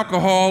his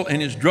alcohol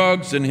and his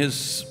drugs and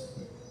his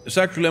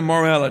sexual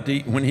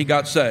immorality when he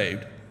got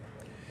saved,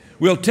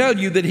 will tell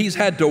you that he's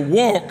had to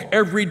walk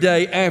every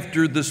day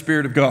after the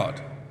Spirit of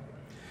God.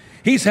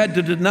 He's had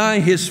to deny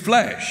his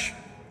flesh.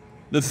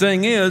 The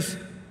thing is,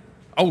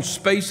 old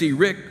Spacey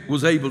Rick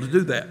was able to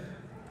do that.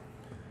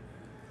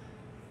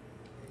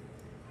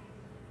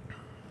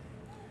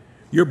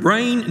 Your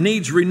brain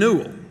needs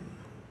renewal.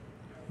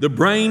 The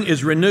brain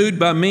is renewed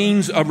by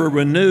means of a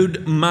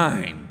renewed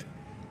mind.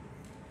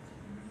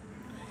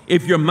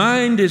 If your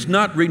mind is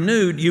not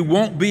renewed, you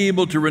won't be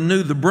able to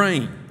renew the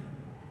brain.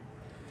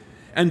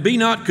 And be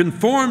not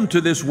conformed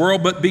to this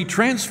world, but be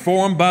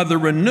transformed by the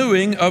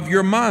renewing of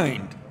your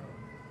mind.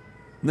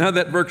 Now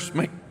that verse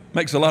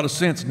makes a lot of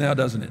sense now,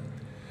 doesn't it?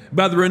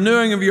 By the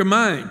renewing of your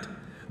mind,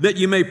 that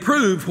you may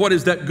prove what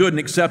is that good and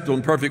acceptable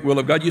and perfect will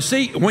of God. You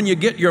see, when you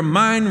get your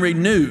mind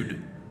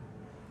renewed,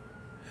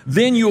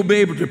 then you'll be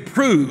able to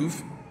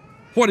prove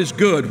what is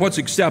good, what's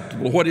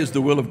acceptable, what is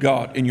the will of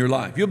God in your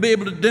life. You'll be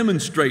able to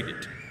demonstrate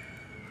it.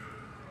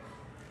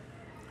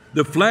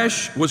 The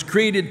flesh was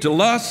created to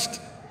lust.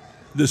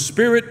 The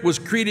Spirit was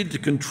created to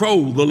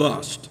control the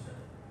lust.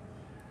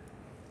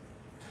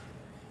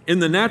 In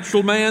the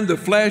natural man, the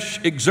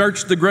flesh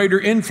exerts the greater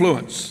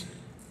influence.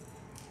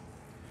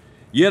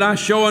 Yet I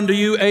show unto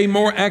you a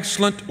more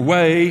excellent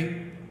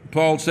way,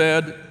 Paul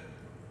said.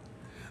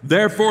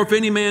 Therefore, if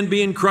any man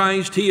be in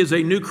Christ, he is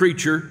a new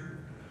creature.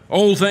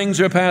 Old things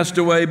are passed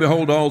away.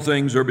 Behold, all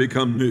things are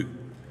become new.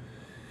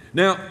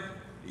 Now,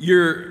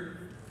 your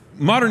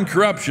modern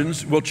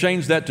corruptions will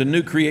change that to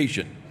new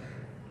creation.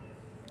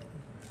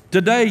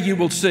 Today, you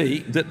will see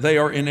that they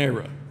are in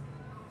error.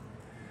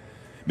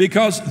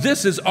 Because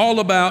this is all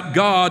about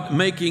God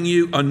making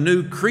you a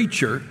new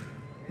creature,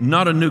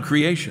 not a new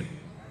creation.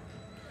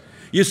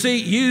 You see,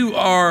 you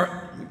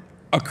are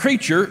a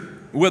creature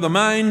with a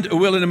mind, a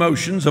will, and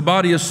emotions, a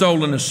body, a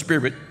soul, and a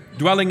spirit,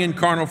 dwelling in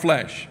carnal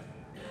flesh,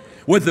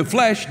 with the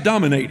flesh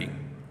dominating.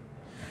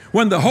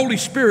 When the Holy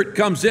Spirit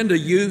comes into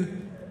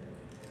you,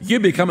 you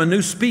become a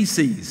new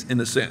species, in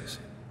a sense.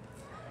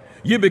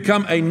 You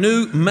become a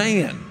new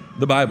man,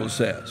 the Bible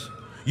says.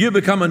 You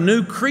become a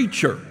new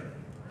creature,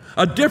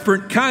 a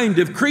different kind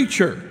of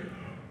creature,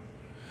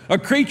 a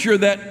creature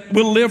that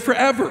will live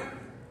forever,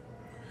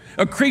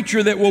 a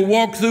creature that will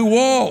walk through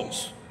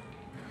walls,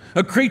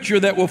 a creature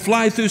that will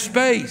fly through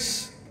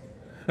space,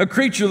 a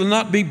creature that will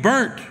not be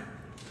burnt.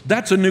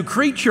 That's a new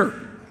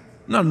creature,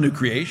 not a new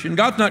creation.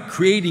 God's not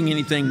creating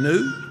anything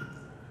new.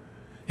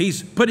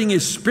 He's putting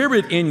His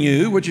Spirit in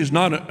you, which is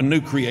not a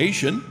new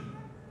creation.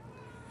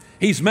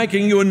 He's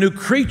making you a new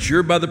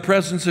creature by the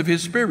presence of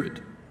His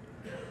Spirit.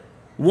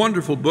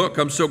 Wonderful book.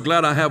 I'm so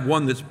glad I have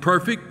one that's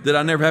perfect, that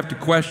I never have to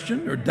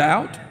question or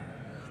doubt.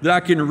 that I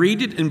can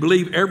read it and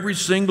believe every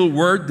single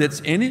word that's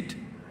in it?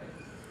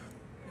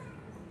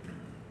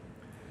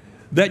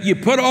 That you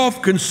put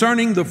off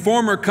concerning the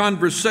former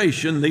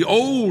conversation the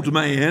old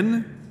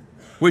man,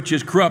 which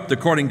is corrupt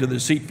according to the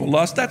deceitful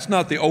lust. That's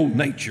not the old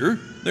nature.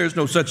 There's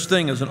no such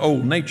thing as an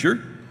old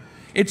nature.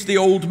 It's the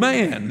old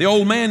man. The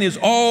old man is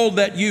all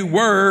that you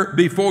were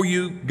before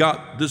you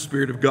got the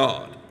Spirit of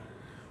God.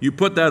 You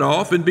put that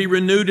off and be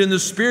renewed in the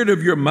spirit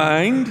of your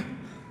mind.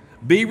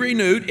 Be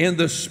renewed in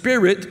the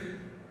spirit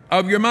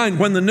of your mind.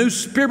 When the new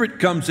spirit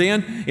comes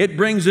in, it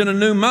brings in a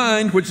new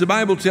mind, which the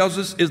Bible tells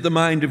us is the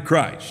mind of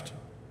Christ.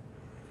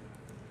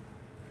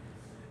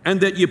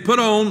 And that you put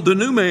on the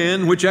new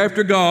man, which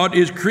after God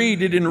is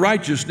created in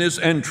righteousness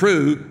and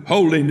true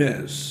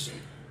holiness.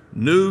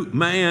 New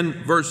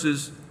man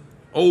versus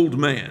old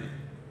man.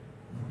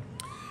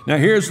 Now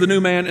here's the new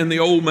man and the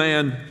old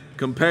man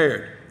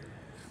compared.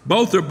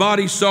 Both are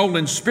body, soul,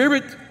 and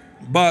spirit,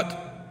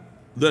 but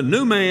the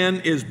new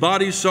man is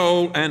body,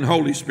 soul, and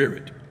Holy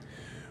Spirit.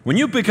 When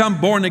you become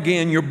born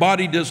again, your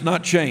body does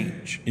not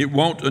change. It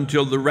won't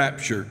until the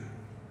rapture.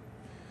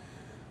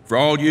 For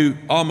all you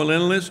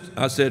amillennialists,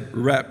 I said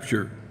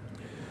rapture.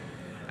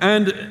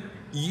 And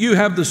you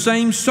have the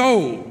same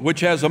soul, which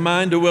has a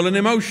mind, a will, and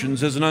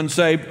emotions as an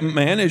unsaved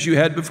man as you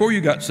had before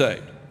you got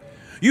saved.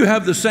 You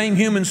have the same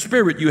human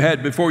spirit you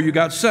had before you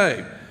got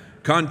saved.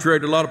 Contrary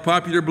to a lot of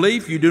popular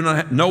belief, you do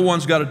not. No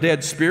one's got a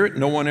dead spirit.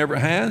 No one ever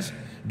has.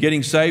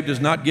 Getting saved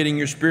is not getting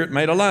your spirit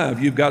made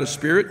alive. You've got a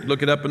spirit.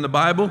 Look it up in the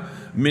Bible.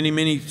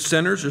 Many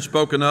sinners are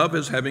spoken of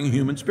as having a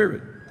human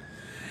spirit.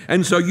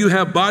 And so you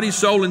have body,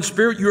 soul, and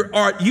spirit.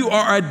 You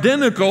are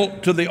identical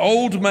to the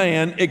old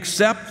man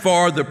except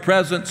for the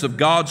presence of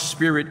God's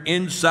Spirit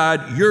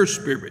inside your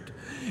spirit.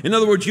 In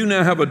other words, you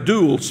now have a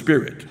dual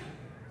spirit.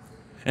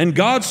 And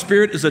God's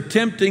Spirit is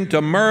attempting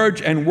to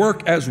merge and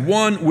work as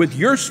one with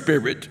your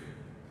spirit.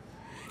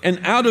 And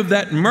out of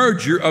that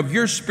merger of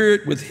your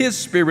spirit with His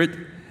Spirit,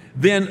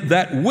 then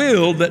that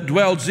will that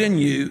dwells in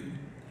you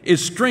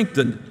is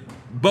strengthened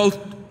both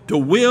to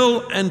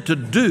will and to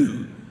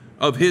do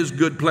of His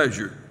good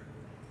pleasure.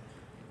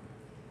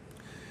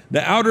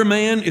 The outer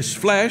man is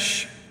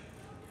flesh,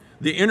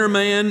 the inner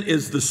man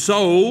is the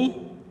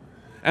soul,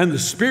 and the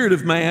spirit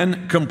of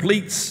man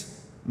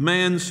completes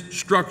man's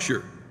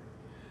structure.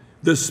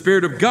 The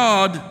Spirit of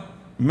God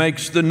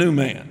makes the new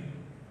man.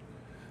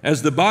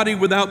 As the body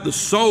without the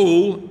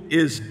soul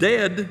is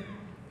dead,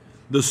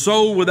 the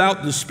soul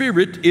without the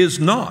spirit is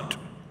not.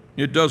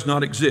 It does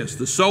not exist.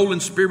 The soul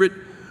and spirit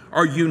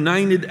are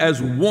united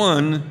as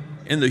one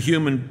in the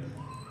human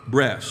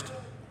breast.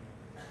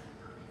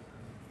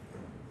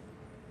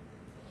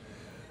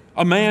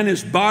 A man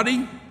is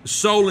body,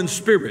 soul, and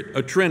spirit,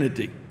 a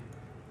trinity.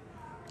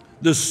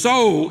 The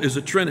soul is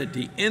a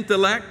trinity: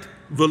 intellect,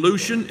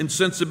 volition, and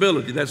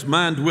sensibility. That's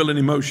mind, will, and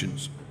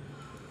emotions.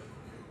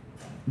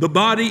 The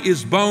body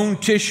is bone,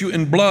 tissue,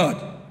 and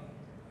blood.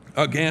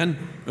 Again,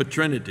 a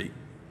trinity.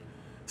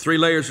 3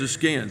 layers of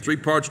skin, 3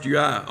 parts to your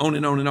eye, on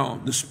and on and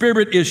on. The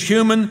spirit is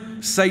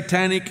human,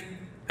 satanic,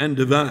 and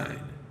divine,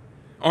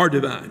 or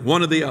divine,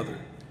 one or the other.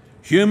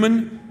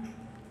 Human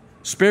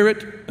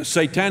spirit, a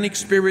satanic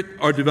spirit,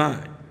 or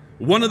divine.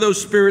 One of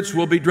those spirits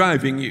will be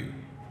driving you.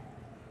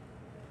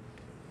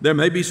 There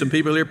may be some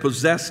people here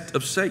possessed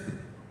of Satan.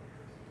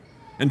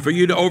 And for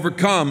you to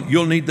overcome,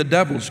 you'll need the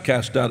devils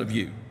cast out of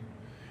you.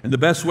 And the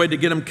best way to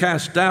get them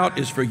cast out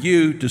is for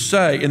you to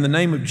say, in the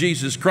name of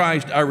Jesus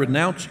Christ, I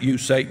renounce you,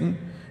 Satan,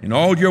 and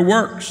all your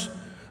works.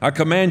 I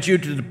command you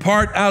to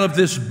depart out of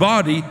this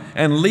body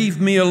and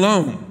leave me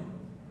alone.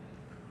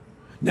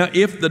 Now,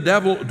 if the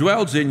devil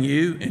dwells in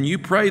you and you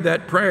pray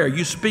that prayer,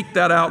 you speak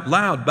that out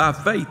loud by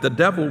faith, the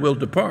devil will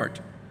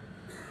depart.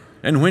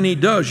 And when he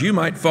does, you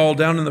might fall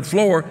down on the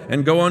floor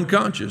and go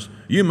unconscious.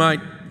 You might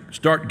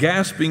start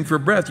gasping for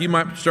breath. You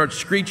might start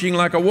screeching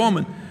like a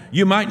woman.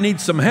 You might need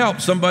some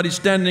help, somebody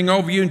standing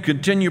over you, and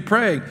continue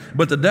praying.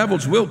 But the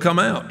devils will come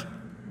out.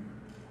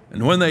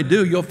 And when they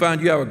do, you'll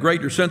find you have a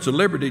greater sense of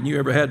liberty than you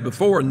ever had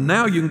before. And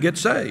now you can get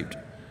saved.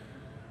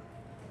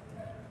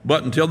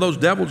 But until those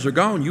devils are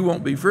gone, you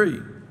won't be free.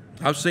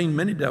 I've seen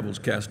many devils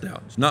cast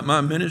out. It's not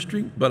my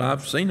ministry, but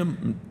I've seen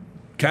them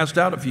cast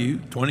out a few,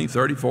 20,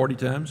 30, 40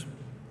 times.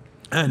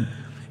 And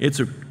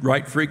it's a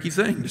right freaky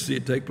thing to see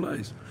it take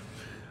place.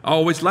 I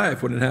always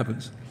laugh when it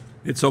happens.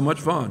 It's so much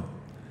fun.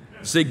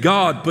 See,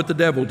 God put the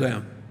devil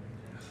down.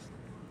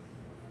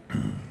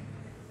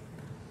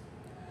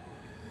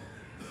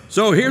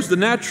 So here's the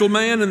natural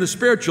man and the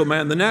spiritual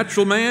man. The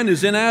natural man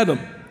is in Adam.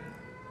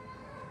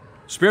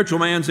 Spiritual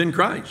man's in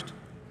Christ.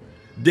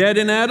 Dead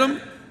in Adam,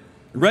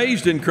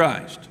 raised in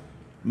Christ.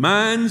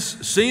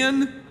 Mind's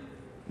sin,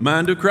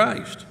 mind of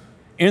Christ.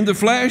 In the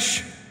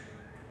flesh,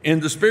 in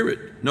the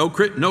spirit. No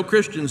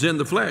Christian's in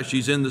the flesh,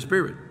 he's in the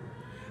spirit.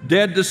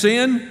 Dead to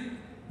sin,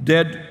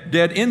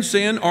 dead in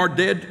sin, or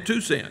dead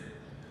to sin.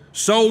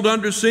 Sold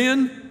under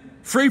sin,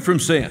 free from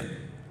sin.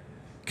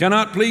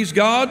 Cannot please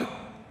God,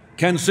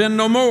 can sin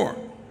no more.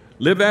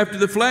 Live after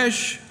the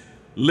flesh,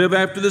 live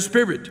after the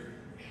spirit.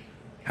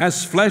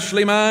 Has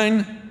fleshly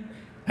mind,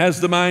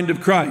 has the mind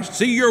of Christ.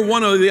 See, you're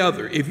one or the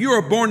other. If you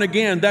are born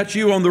again, that's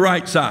you on the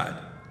right side.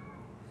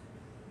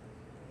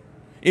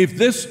 If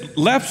this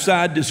left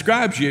side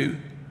describes you,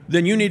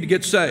 then you need to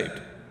get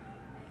saved.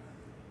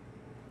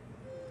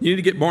 You need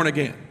to get born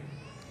again.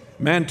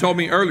 A man told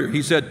me earlier,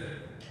 he said,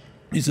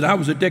 I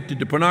was addicted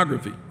to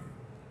pornography.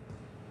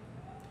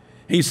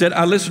 He said,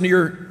 I listened to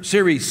your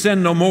series,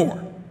 Sin No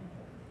More.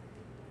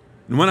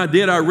 And when I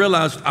did, I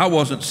realized I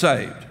wasn't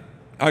saved.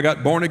 I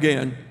got born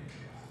again,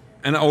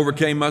 and I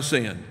overcame my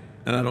sin,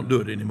 and I don't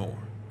do it anymore.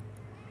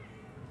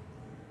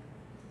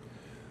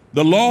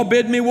 The law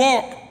bid me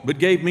walk, but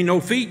gave me no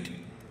feet.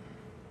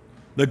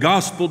 The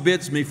gospel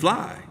bids me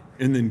fly,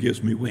 and then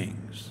gives me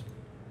wings.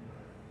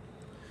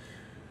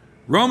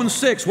 Romans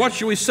 6, what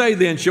shall we say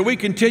then? Shall we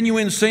continue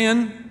in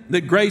sin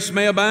that grace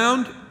may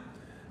abound?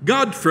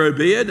 God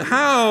forbid.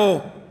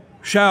 How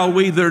shall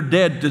we that are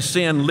dead to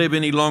sin live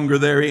any longer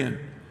therein?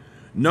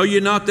 Know ye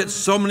not that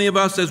so many of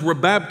us as were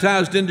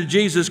baptized into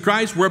Jesus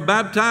Christ were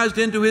baptized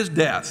into his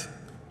death?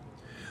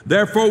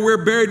 Therefore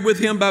we're buried with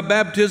him by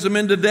baptism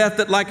into death,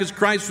 that like as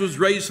Christ was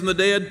raised from the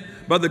dead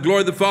by the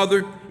glory of the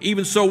Father,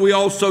 even so we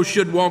also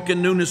should walk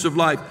in newness of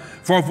life.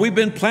 For if we've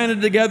been planted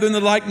together in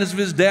the likeness of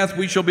his death,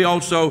 we shall be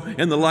also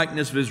in the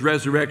likeness of his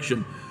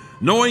resurrection.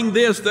 Knowing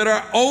this, that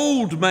our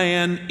old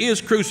man is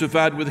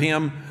crucified with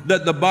him,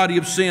 that the body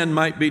of sin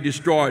might be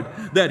destroyed,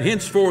 that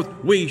henceforth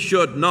we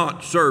should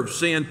not serve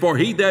sin. For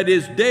he that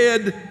is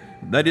dead,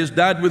 that is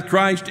died with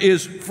Christ,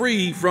 is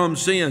free from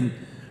sin.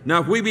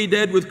 Now if we be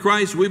dead with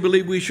Christ, we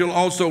believe we shall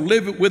also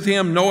live with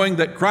him, knowing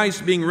that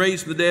Christ, being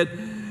raised from the dead,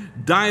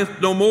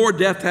 dieth no more,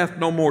 death hath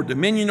no more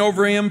dominion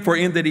over him. For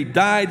in that he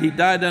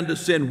died unto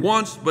sin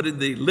once, but in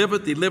that he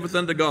liveth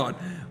unto God.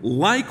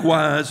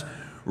 Likewise,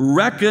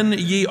 reckon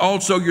ye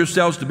also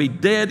yourselves to be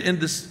dead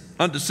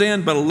unto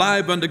sin, but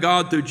alive unto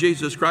God through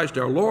Jesus Christ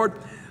our Lord.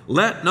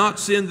 Let not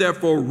sin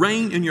therefore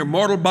reign in your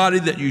mortal body,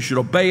 that you should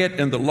obey it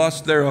in the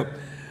lust thereof.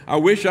 I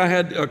wish I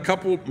had a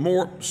couple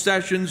more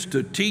sessions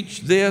to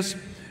teach this.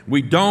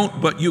 We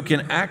don't, but you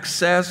can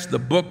access the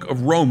book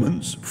of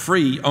Romans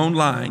free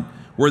online,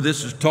 where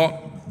this is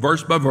taught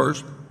verse by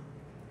verse.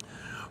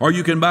 Or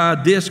you can buy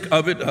a disc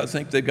of it. I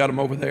think they've got them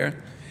over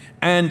there.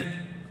 And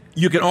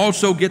you can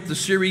also get the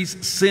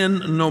series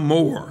Sin No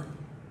More.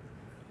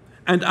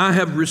 And I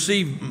have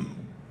received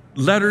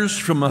letters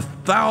from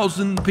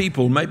 1,000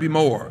 people, maybe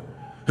more,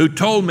 who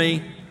told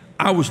me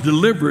I was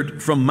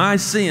delivered from my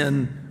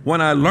sin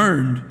when I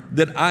learned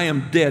that I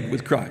am dead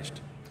with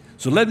Christ.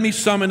 So let me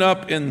sum it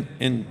up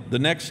in the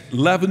next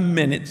 11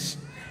 minutes,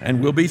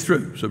 and we'll be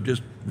through. So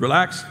just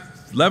relax.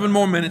 11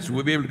 more minutes, and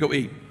we'll be able to go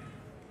eat.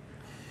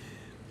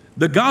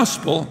 The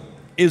gospel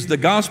is the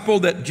gospel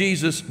that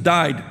Jesus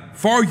died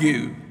for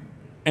you,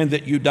 and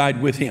that you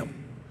died with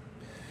him.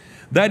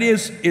 That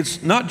is,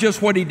 it's not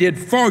just what he did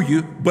for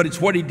you, but it's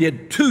what he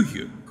did to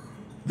you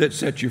that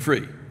sets you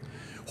free.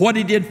 What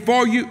he did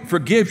for you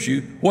forgives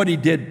you. What he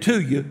did to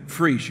you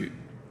frees you.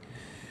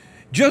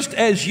 Just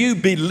as you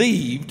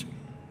believed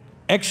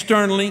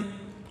externally,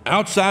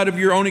 outside of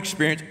your own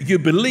experience, you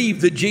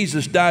believe that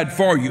Jesus died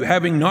for you,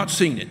 having not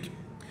seen it.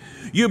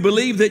 You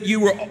believe that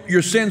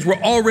your sins were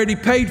already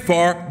paid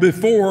for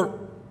before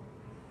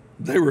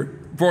they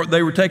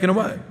were taken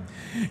away.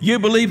 You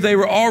believe they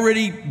were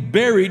already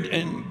buried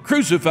and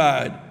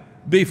crucified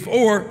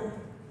before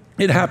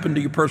it happened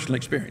to your personal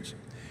experience.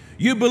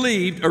 You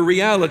believed a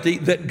reality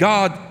that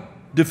God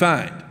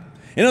defined.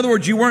 In other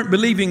words, you weren't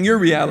believing your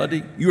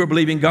reality, you were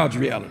believing God's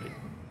reality.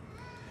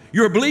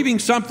 You were believing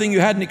something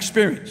you hadn't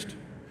experienced.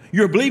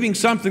 You were believing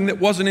something that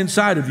wasn't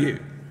inside of you,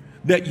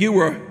 that you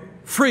were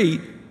free,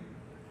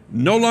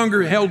 no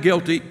longer held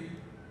guilty,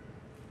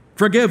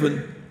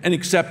 forgiven, and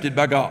accepted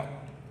by God.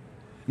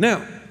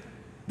 Now,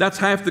 that's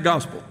half the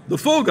gospel. The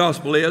full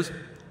gospel is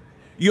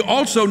you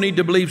also need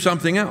to believe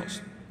something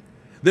else.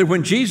 That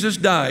when Jesus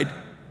died,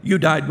 you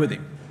died with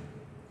him.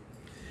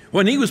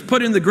 When he was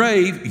put in the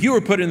grave, you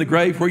were put in the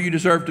grave where you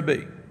deserved to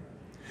be.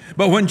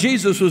 But when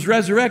Jesus was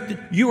resurrected,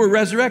 you were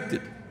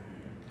resurrected.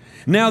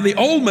 Now the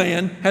old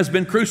man has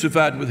been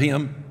crucified with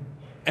him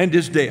and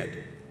is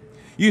dead.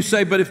 You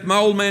say, but if my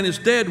old man is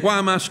dead, why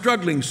am I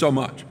struggling so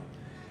much?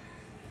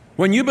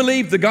 When you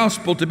believe the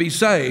gospel to be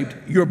saved,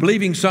 you're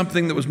believing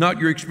something that was not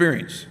your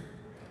experience.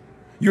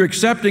 You're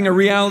accepting a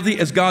reality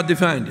as God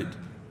defined it.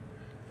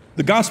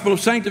 The gospel of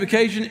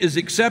sanctification is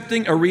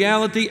accepting a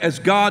reality as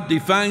God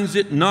defines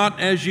it, not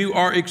as you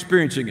are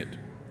experiencing it.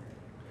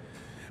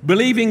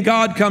 Believing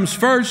God comes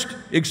first,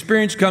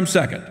 experience comes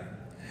second.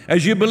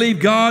 As you believe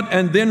God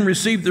and then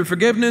receive the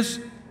forgiveness,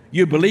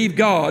 you believe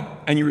God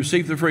and you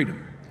receive the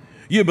freedom.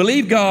 You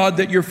believe God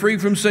that you're free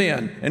from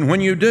sin, and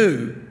when you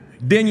do,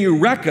 then you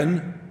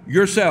reckon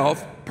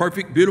yourself,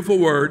 perfect, beautiful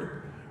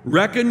word,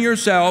 reckon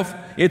yourself.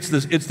 It's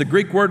the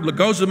Greek word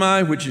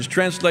logosomai, which is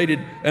translated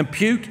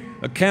impute,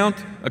 account,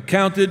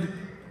 accounted,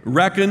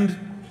 reckoned,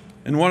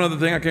 and one other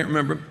thing I can't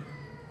remember.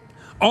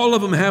 All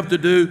of them have to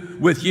do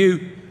with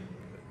you,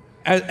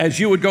 as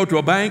you would go to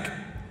a bank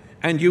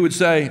and you would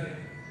say,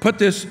 put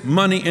this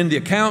money in the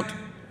account,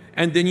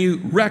 and then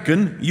you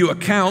reckon, you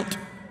account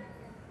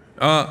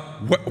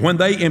when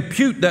they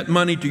impute that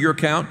money to your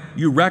account,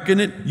 you reckon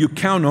it, you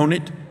count on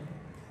it.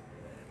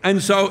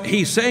 And so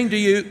he's saying to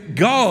you,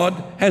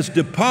 God has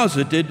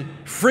deposited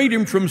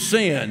freedom from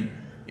sin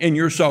in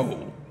your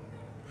soul.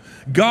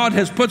 God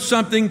has put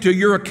something to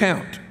your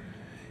account.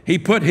 He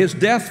put his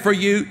death for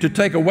you to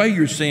take away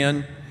your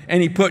sin,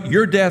 and he put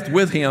your death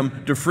with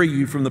him to free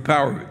you from the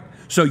power of it.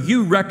 So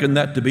you reckon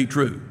that to be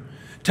true.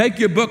 Take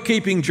your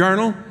bookkeeping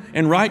journal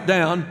and write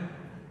down,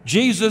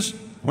 Jesus,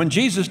 when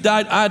Jesus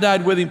died, I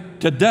died with him.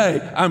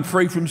 Today, I'm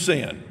free from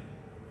sin.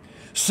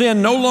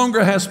 Sin no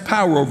longer has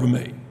power over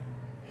me.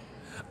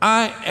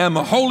 I am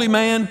a holy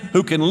man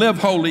who can live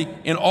holy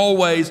in all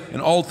ways, in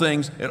all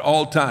things, at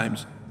all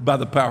times, by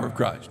the power of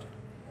Christ.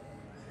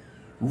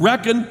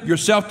 Reckon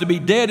yourself to be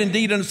dead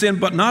indeed unto sin,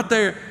 but not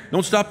there,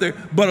 don't stop there,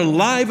 but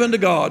alive unto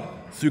God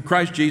through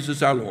Christ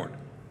Jesus our Lord.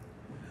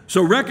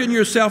 So reckon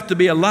yourself to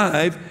be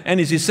alive, and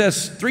as he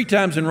says 3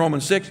 times in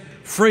Romans 6,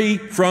 free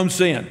from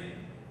sin.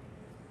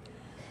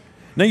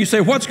 Now you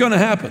say, what's going to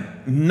happen?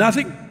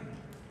 Nothing.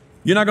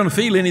 You're not going to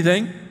feel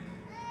anything.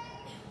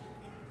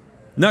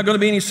 Not going to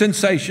be any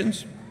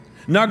sensations.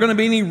 Not going to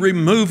be any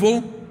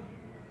removal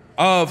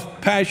of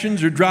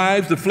passions or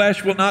drives. The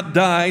flesh will not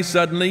die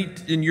suddenly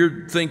in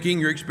your thinking,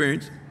 your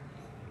experience.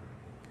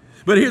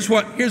 But here's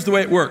the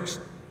way it works.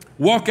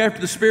 Walk after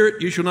the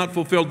Spirit, you shall not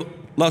fulfill the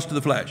lust of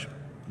the flesh.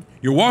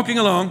 You're walking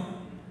along,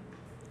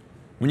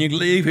 when you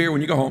leave here,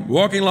 when you go home,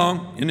 walking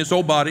along in this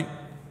old body,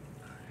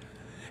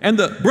 and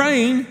the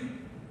brain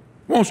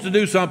wants to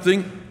do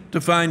something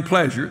to find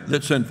pleasure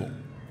that's sinful.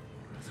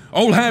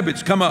 Old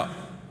habits come up.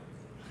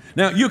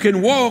 Now, you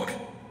can walk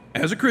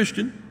as a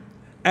Christian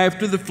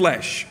after the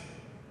flesh,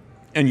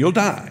 and you'll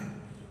die.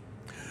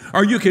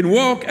 Or you can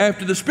walk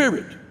after the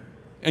Spirit,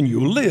 and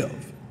you'll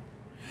live.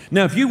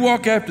 Now, if you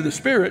walk after the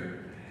Spirit,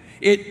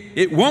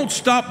 it won't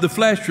stop the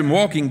flesh from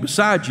walking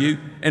beside you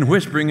and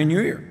whispering in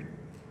your ear.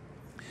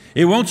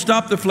 It won't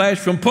stop the flesh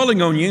from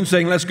pulling on you and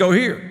saying, let's go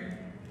here.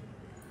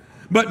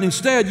 But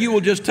instead, you will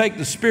just take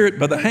the Spirit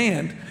by the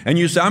hand and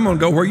you say, I'm going to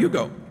go where you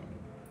go.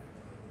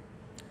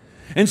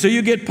 And so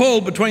you get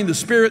pulled between the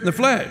Spirit and the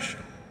flesh.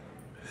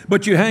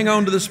 But you hang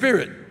on to the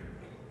Spirit.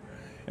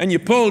 And you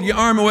pull your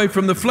arm away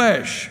from the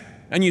flesh.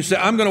 And you say,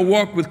 I'm going to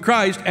walk with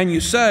Christ. And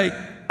you say,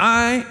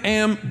 I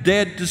am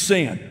dead to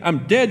sin.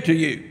 I'm dead to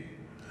you.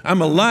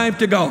 I'm alive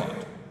to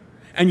God.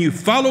 And you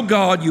follow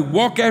God, you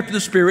walk after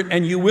the Spirit,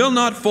 and you will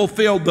not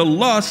fulfill the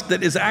lust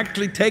that is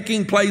actually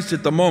taking place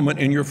at the moment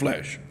in your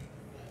flesh.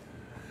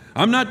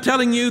 I'm not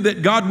telling you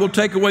that God will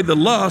take away the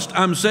lust.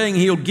 I'm saying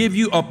he'll give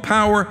you a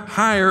power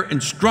higher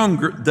and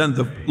stronger than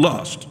the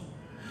lust.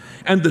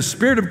 And the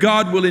Spirit of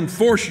God will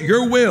enforce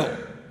your will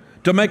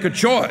to make a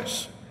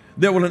choice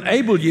that will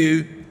enable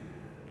you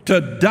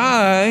to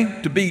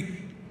die,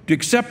 to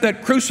accept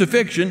that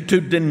crucifixion,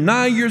 to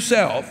deny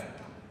yourself,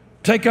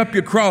 take up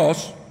your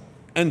cross,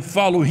 and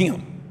follow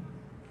him.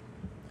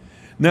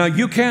 Now,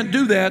 you can't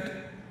do that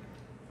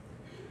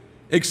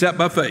except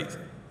by faith.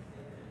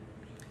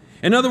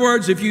 In other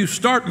words, if you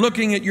start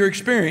looking at your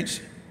experience,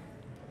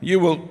 you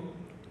will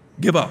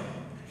give up.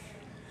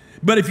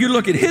 But if you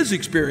look at his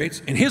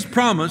experience and his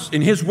promise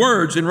and his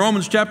words in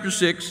Romans chapter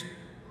 6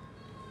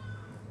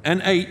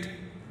 and 8,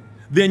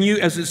 then you,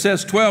 as it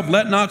says 12,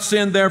 let not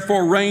sin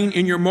therefore reign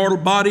in your mortal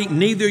body,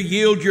 neither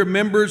yield your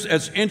members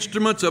as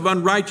instruments of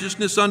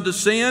unrighteousness unto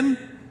sin.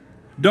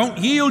 Don't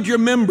yield your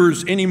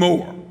members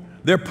anymore.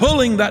 They're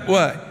pulling that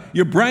way.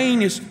 Your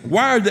brain is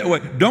wired that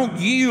way. Don't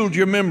yield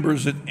your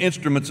members as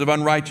instruments of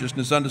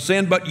unrighteousness unto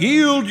sin, but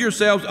yield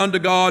yourselves unto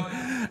God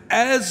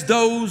as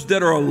those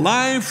that are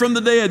alive from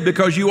the dead,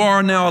 because you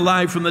are now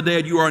alive from the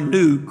dead. You are a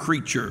new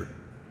creature.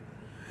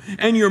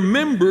 And your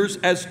members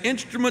as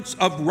instruments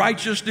of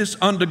righteousness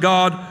unto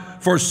God,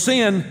 for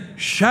sin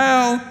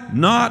shall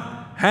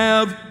not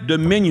have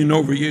dominion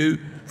over you,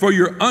 for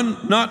you're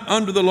not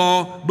under the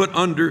law, but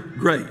under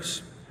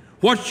grace.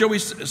 What shall we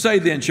say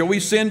then? Shall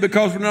we sin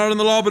because we're not under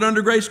the law, but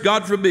under grace?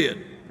 God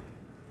forbid.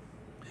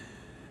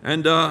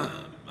 And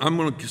I'm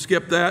going to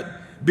skip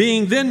that.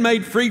 Being then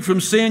made free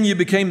from sin, you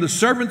became the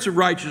servants of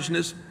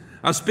righteousness.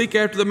 I speak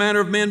after the manner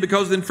of men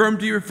because of the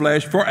infirmity of your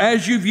flesh. For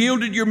as you've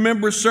yielded your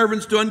members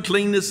servants to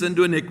uncleanness and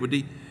to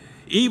iniquity,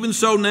 even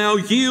so now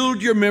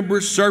yield your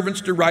members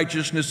servants to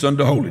righteousness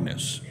unto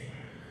holiness.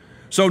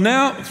 So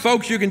now,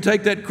 folks, you can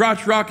take that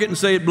crotch rocket and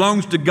say it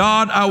belongs to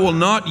God. I will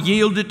not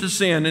yield it to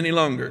sin any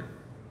longer.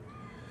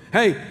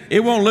 Hey,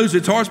 it won't lose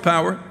its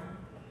horsepower.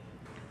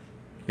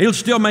 It'll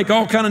still make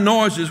all kind of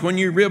noises when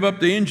you rev up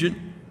the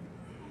engine.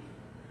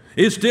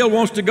 It still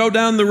wants to go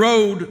down the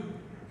road,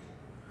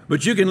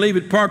 but you can leave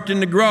it parked in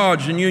the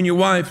garage and you and your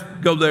wife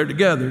go there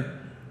together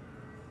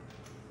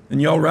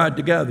and y'all ride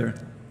together.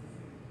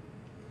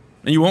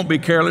 And you won't be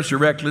careless or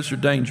reckless or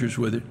dangerous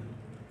with it.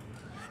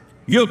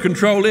 You'll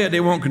control it,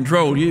 it won't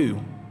control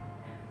you.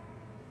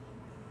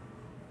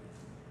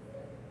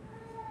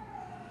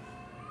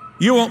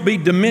 You won't be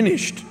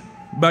diminished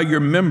by your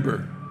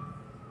member.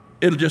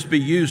 It'll just be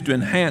used to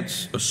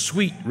enhance a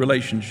sweet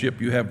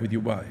relationship you have with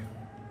your wife.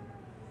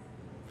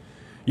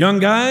 Young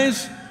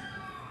guys,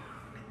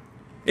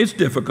 It's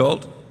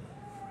difficult,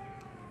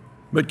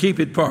 but keep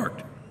it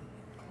parked.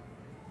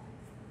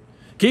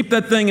 Keep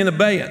that thing in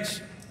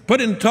abeyance. Put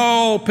it in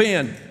tall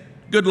pen,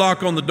 good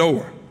lock on the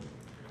door.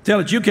 Tell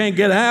it you can't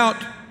get out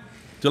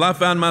till I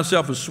find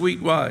myself a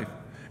sweet wife.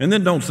 And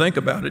then don't think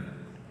about it.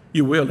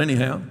 You will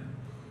anyhow.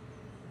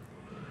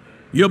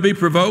 You'll be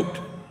provoked.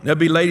 There'll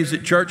be ladies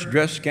at church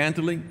dressed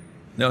scantily.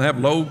 They'll have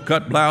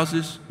low-cut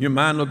blouses. Your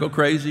mind will go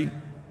crazy.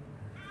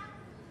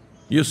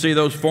 You'll see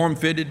those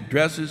form-fitted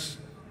dresses,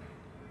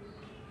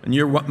 and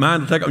your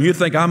mind will take on. You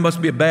think, I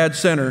must be a bad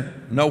sinner.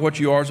 Know what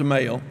you are as a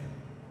male.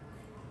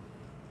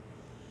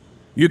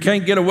 You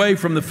can't get away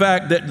from the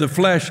fact that the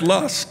flesh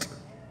lusts,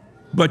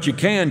 but you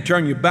can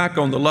turn your back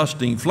on the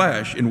lusting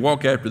flesh and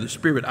walk after the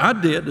Spirit. I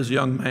did as a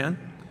young man.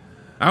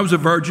 I was a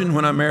virgin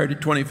when I married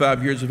at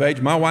 25 years of age.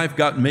 My wife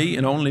got me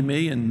and only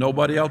me and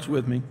nobody else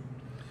with me.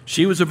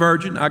 She was a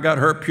virgin. I got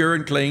her pure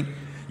and clean.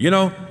 You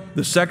know,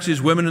 the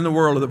sexiest women in the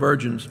world are the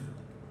virgins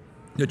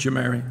that you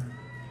marry.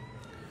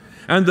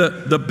 And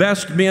the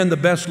best men, the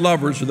best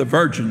lovers are the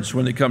virgins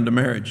when they come to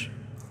marriage.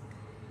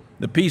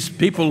 The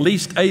people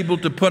least able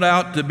to put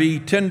out, to be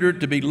tender,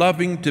 to be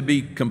loving, to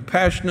be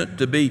compassionate,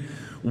 to be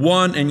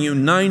one and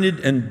united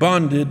and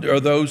bonded are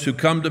those who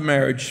come to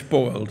marriage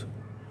spoiled.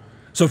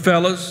 So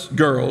fellas,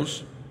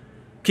 girls,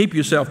 keep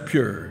yourself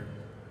pure.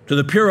 To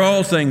the pure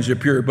all things are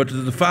pure, but to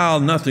the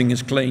defiled nothing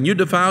is clean. You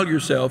defile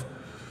yourself,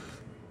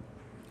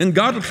 and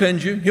God will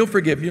cleanse you. He'll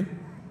forgive you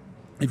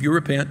if you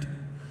repent,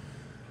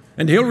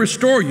 and He'll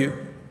restore you.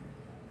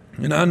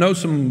 And I know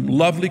some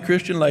lovely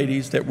Christian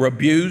ladies that were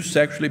abused,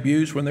 sexually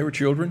abused when they were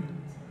children,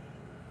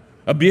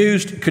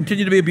 abused,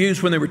 continued to be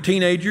abused when they were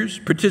teenagers,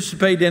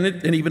 participated in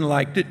it and even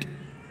liked it,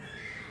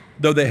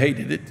 though they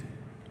hated it.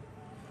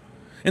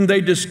 And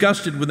they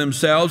disgusted with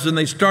themselves, and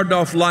they started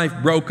off life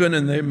broken,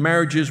 and their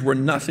marriages were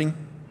nothing.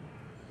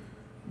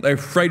 They're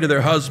afraid of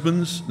their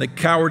husbands. They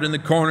cowered in the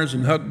corners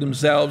and hugged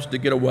themselves to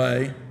get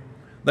away.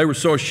 They were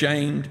so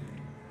ashamed.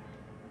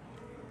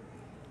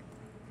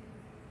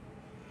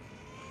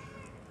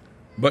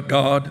 But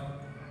God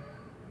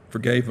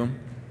forgave them,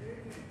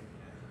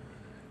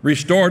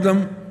 restored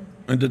them,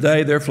 and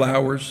today they're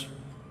flowers,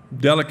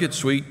 delicate,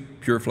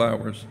 sweet, pure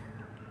flowers.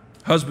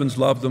 Husbands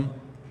love them.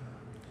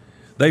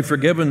 They've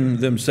forgiven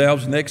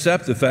themselves, and they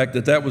accept the fact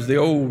that that was the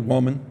old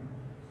woman,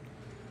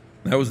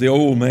 that was the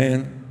old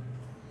man,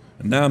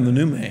 and now I'm the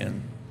new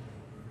man.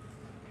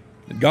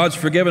 And God's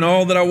forgiven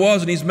all that I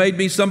was, and He's made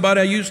me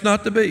somebody I used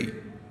not to be.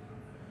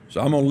 So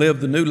I'm going to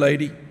live the new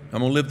lady. I'm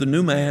going to live the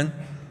new man.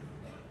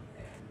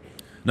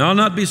 Now I'll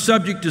not be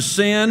subject to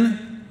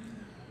sin,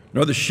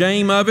 nor the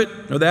shame of it,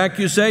 nor the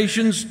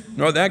accusations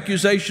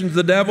of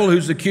the devil,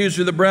 who's the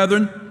accuser of the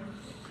brethren,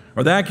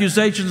 or the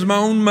accusations of my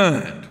own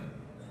mind.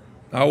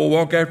 I will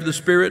walk after the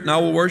Spirit, and I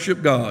will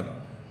worship God.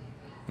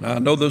 And I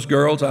know those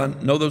girls, I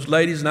know those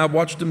ladies, and I've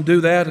watched them do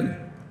that, and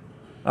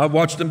I've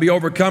watched them be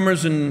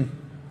overcomers, and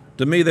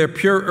to me they're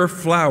purer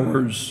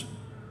flowers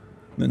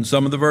than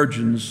some of the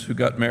virgins who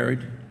got married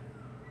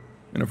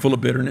and are full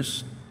of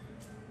bitterness.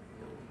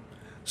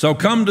 So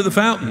come to the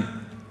fountain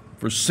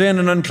for sin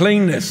and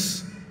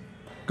uncleanness,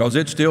 because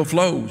it still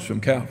flows from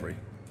Calvary.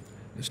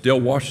 It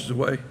still washes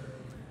away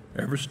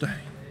every stain.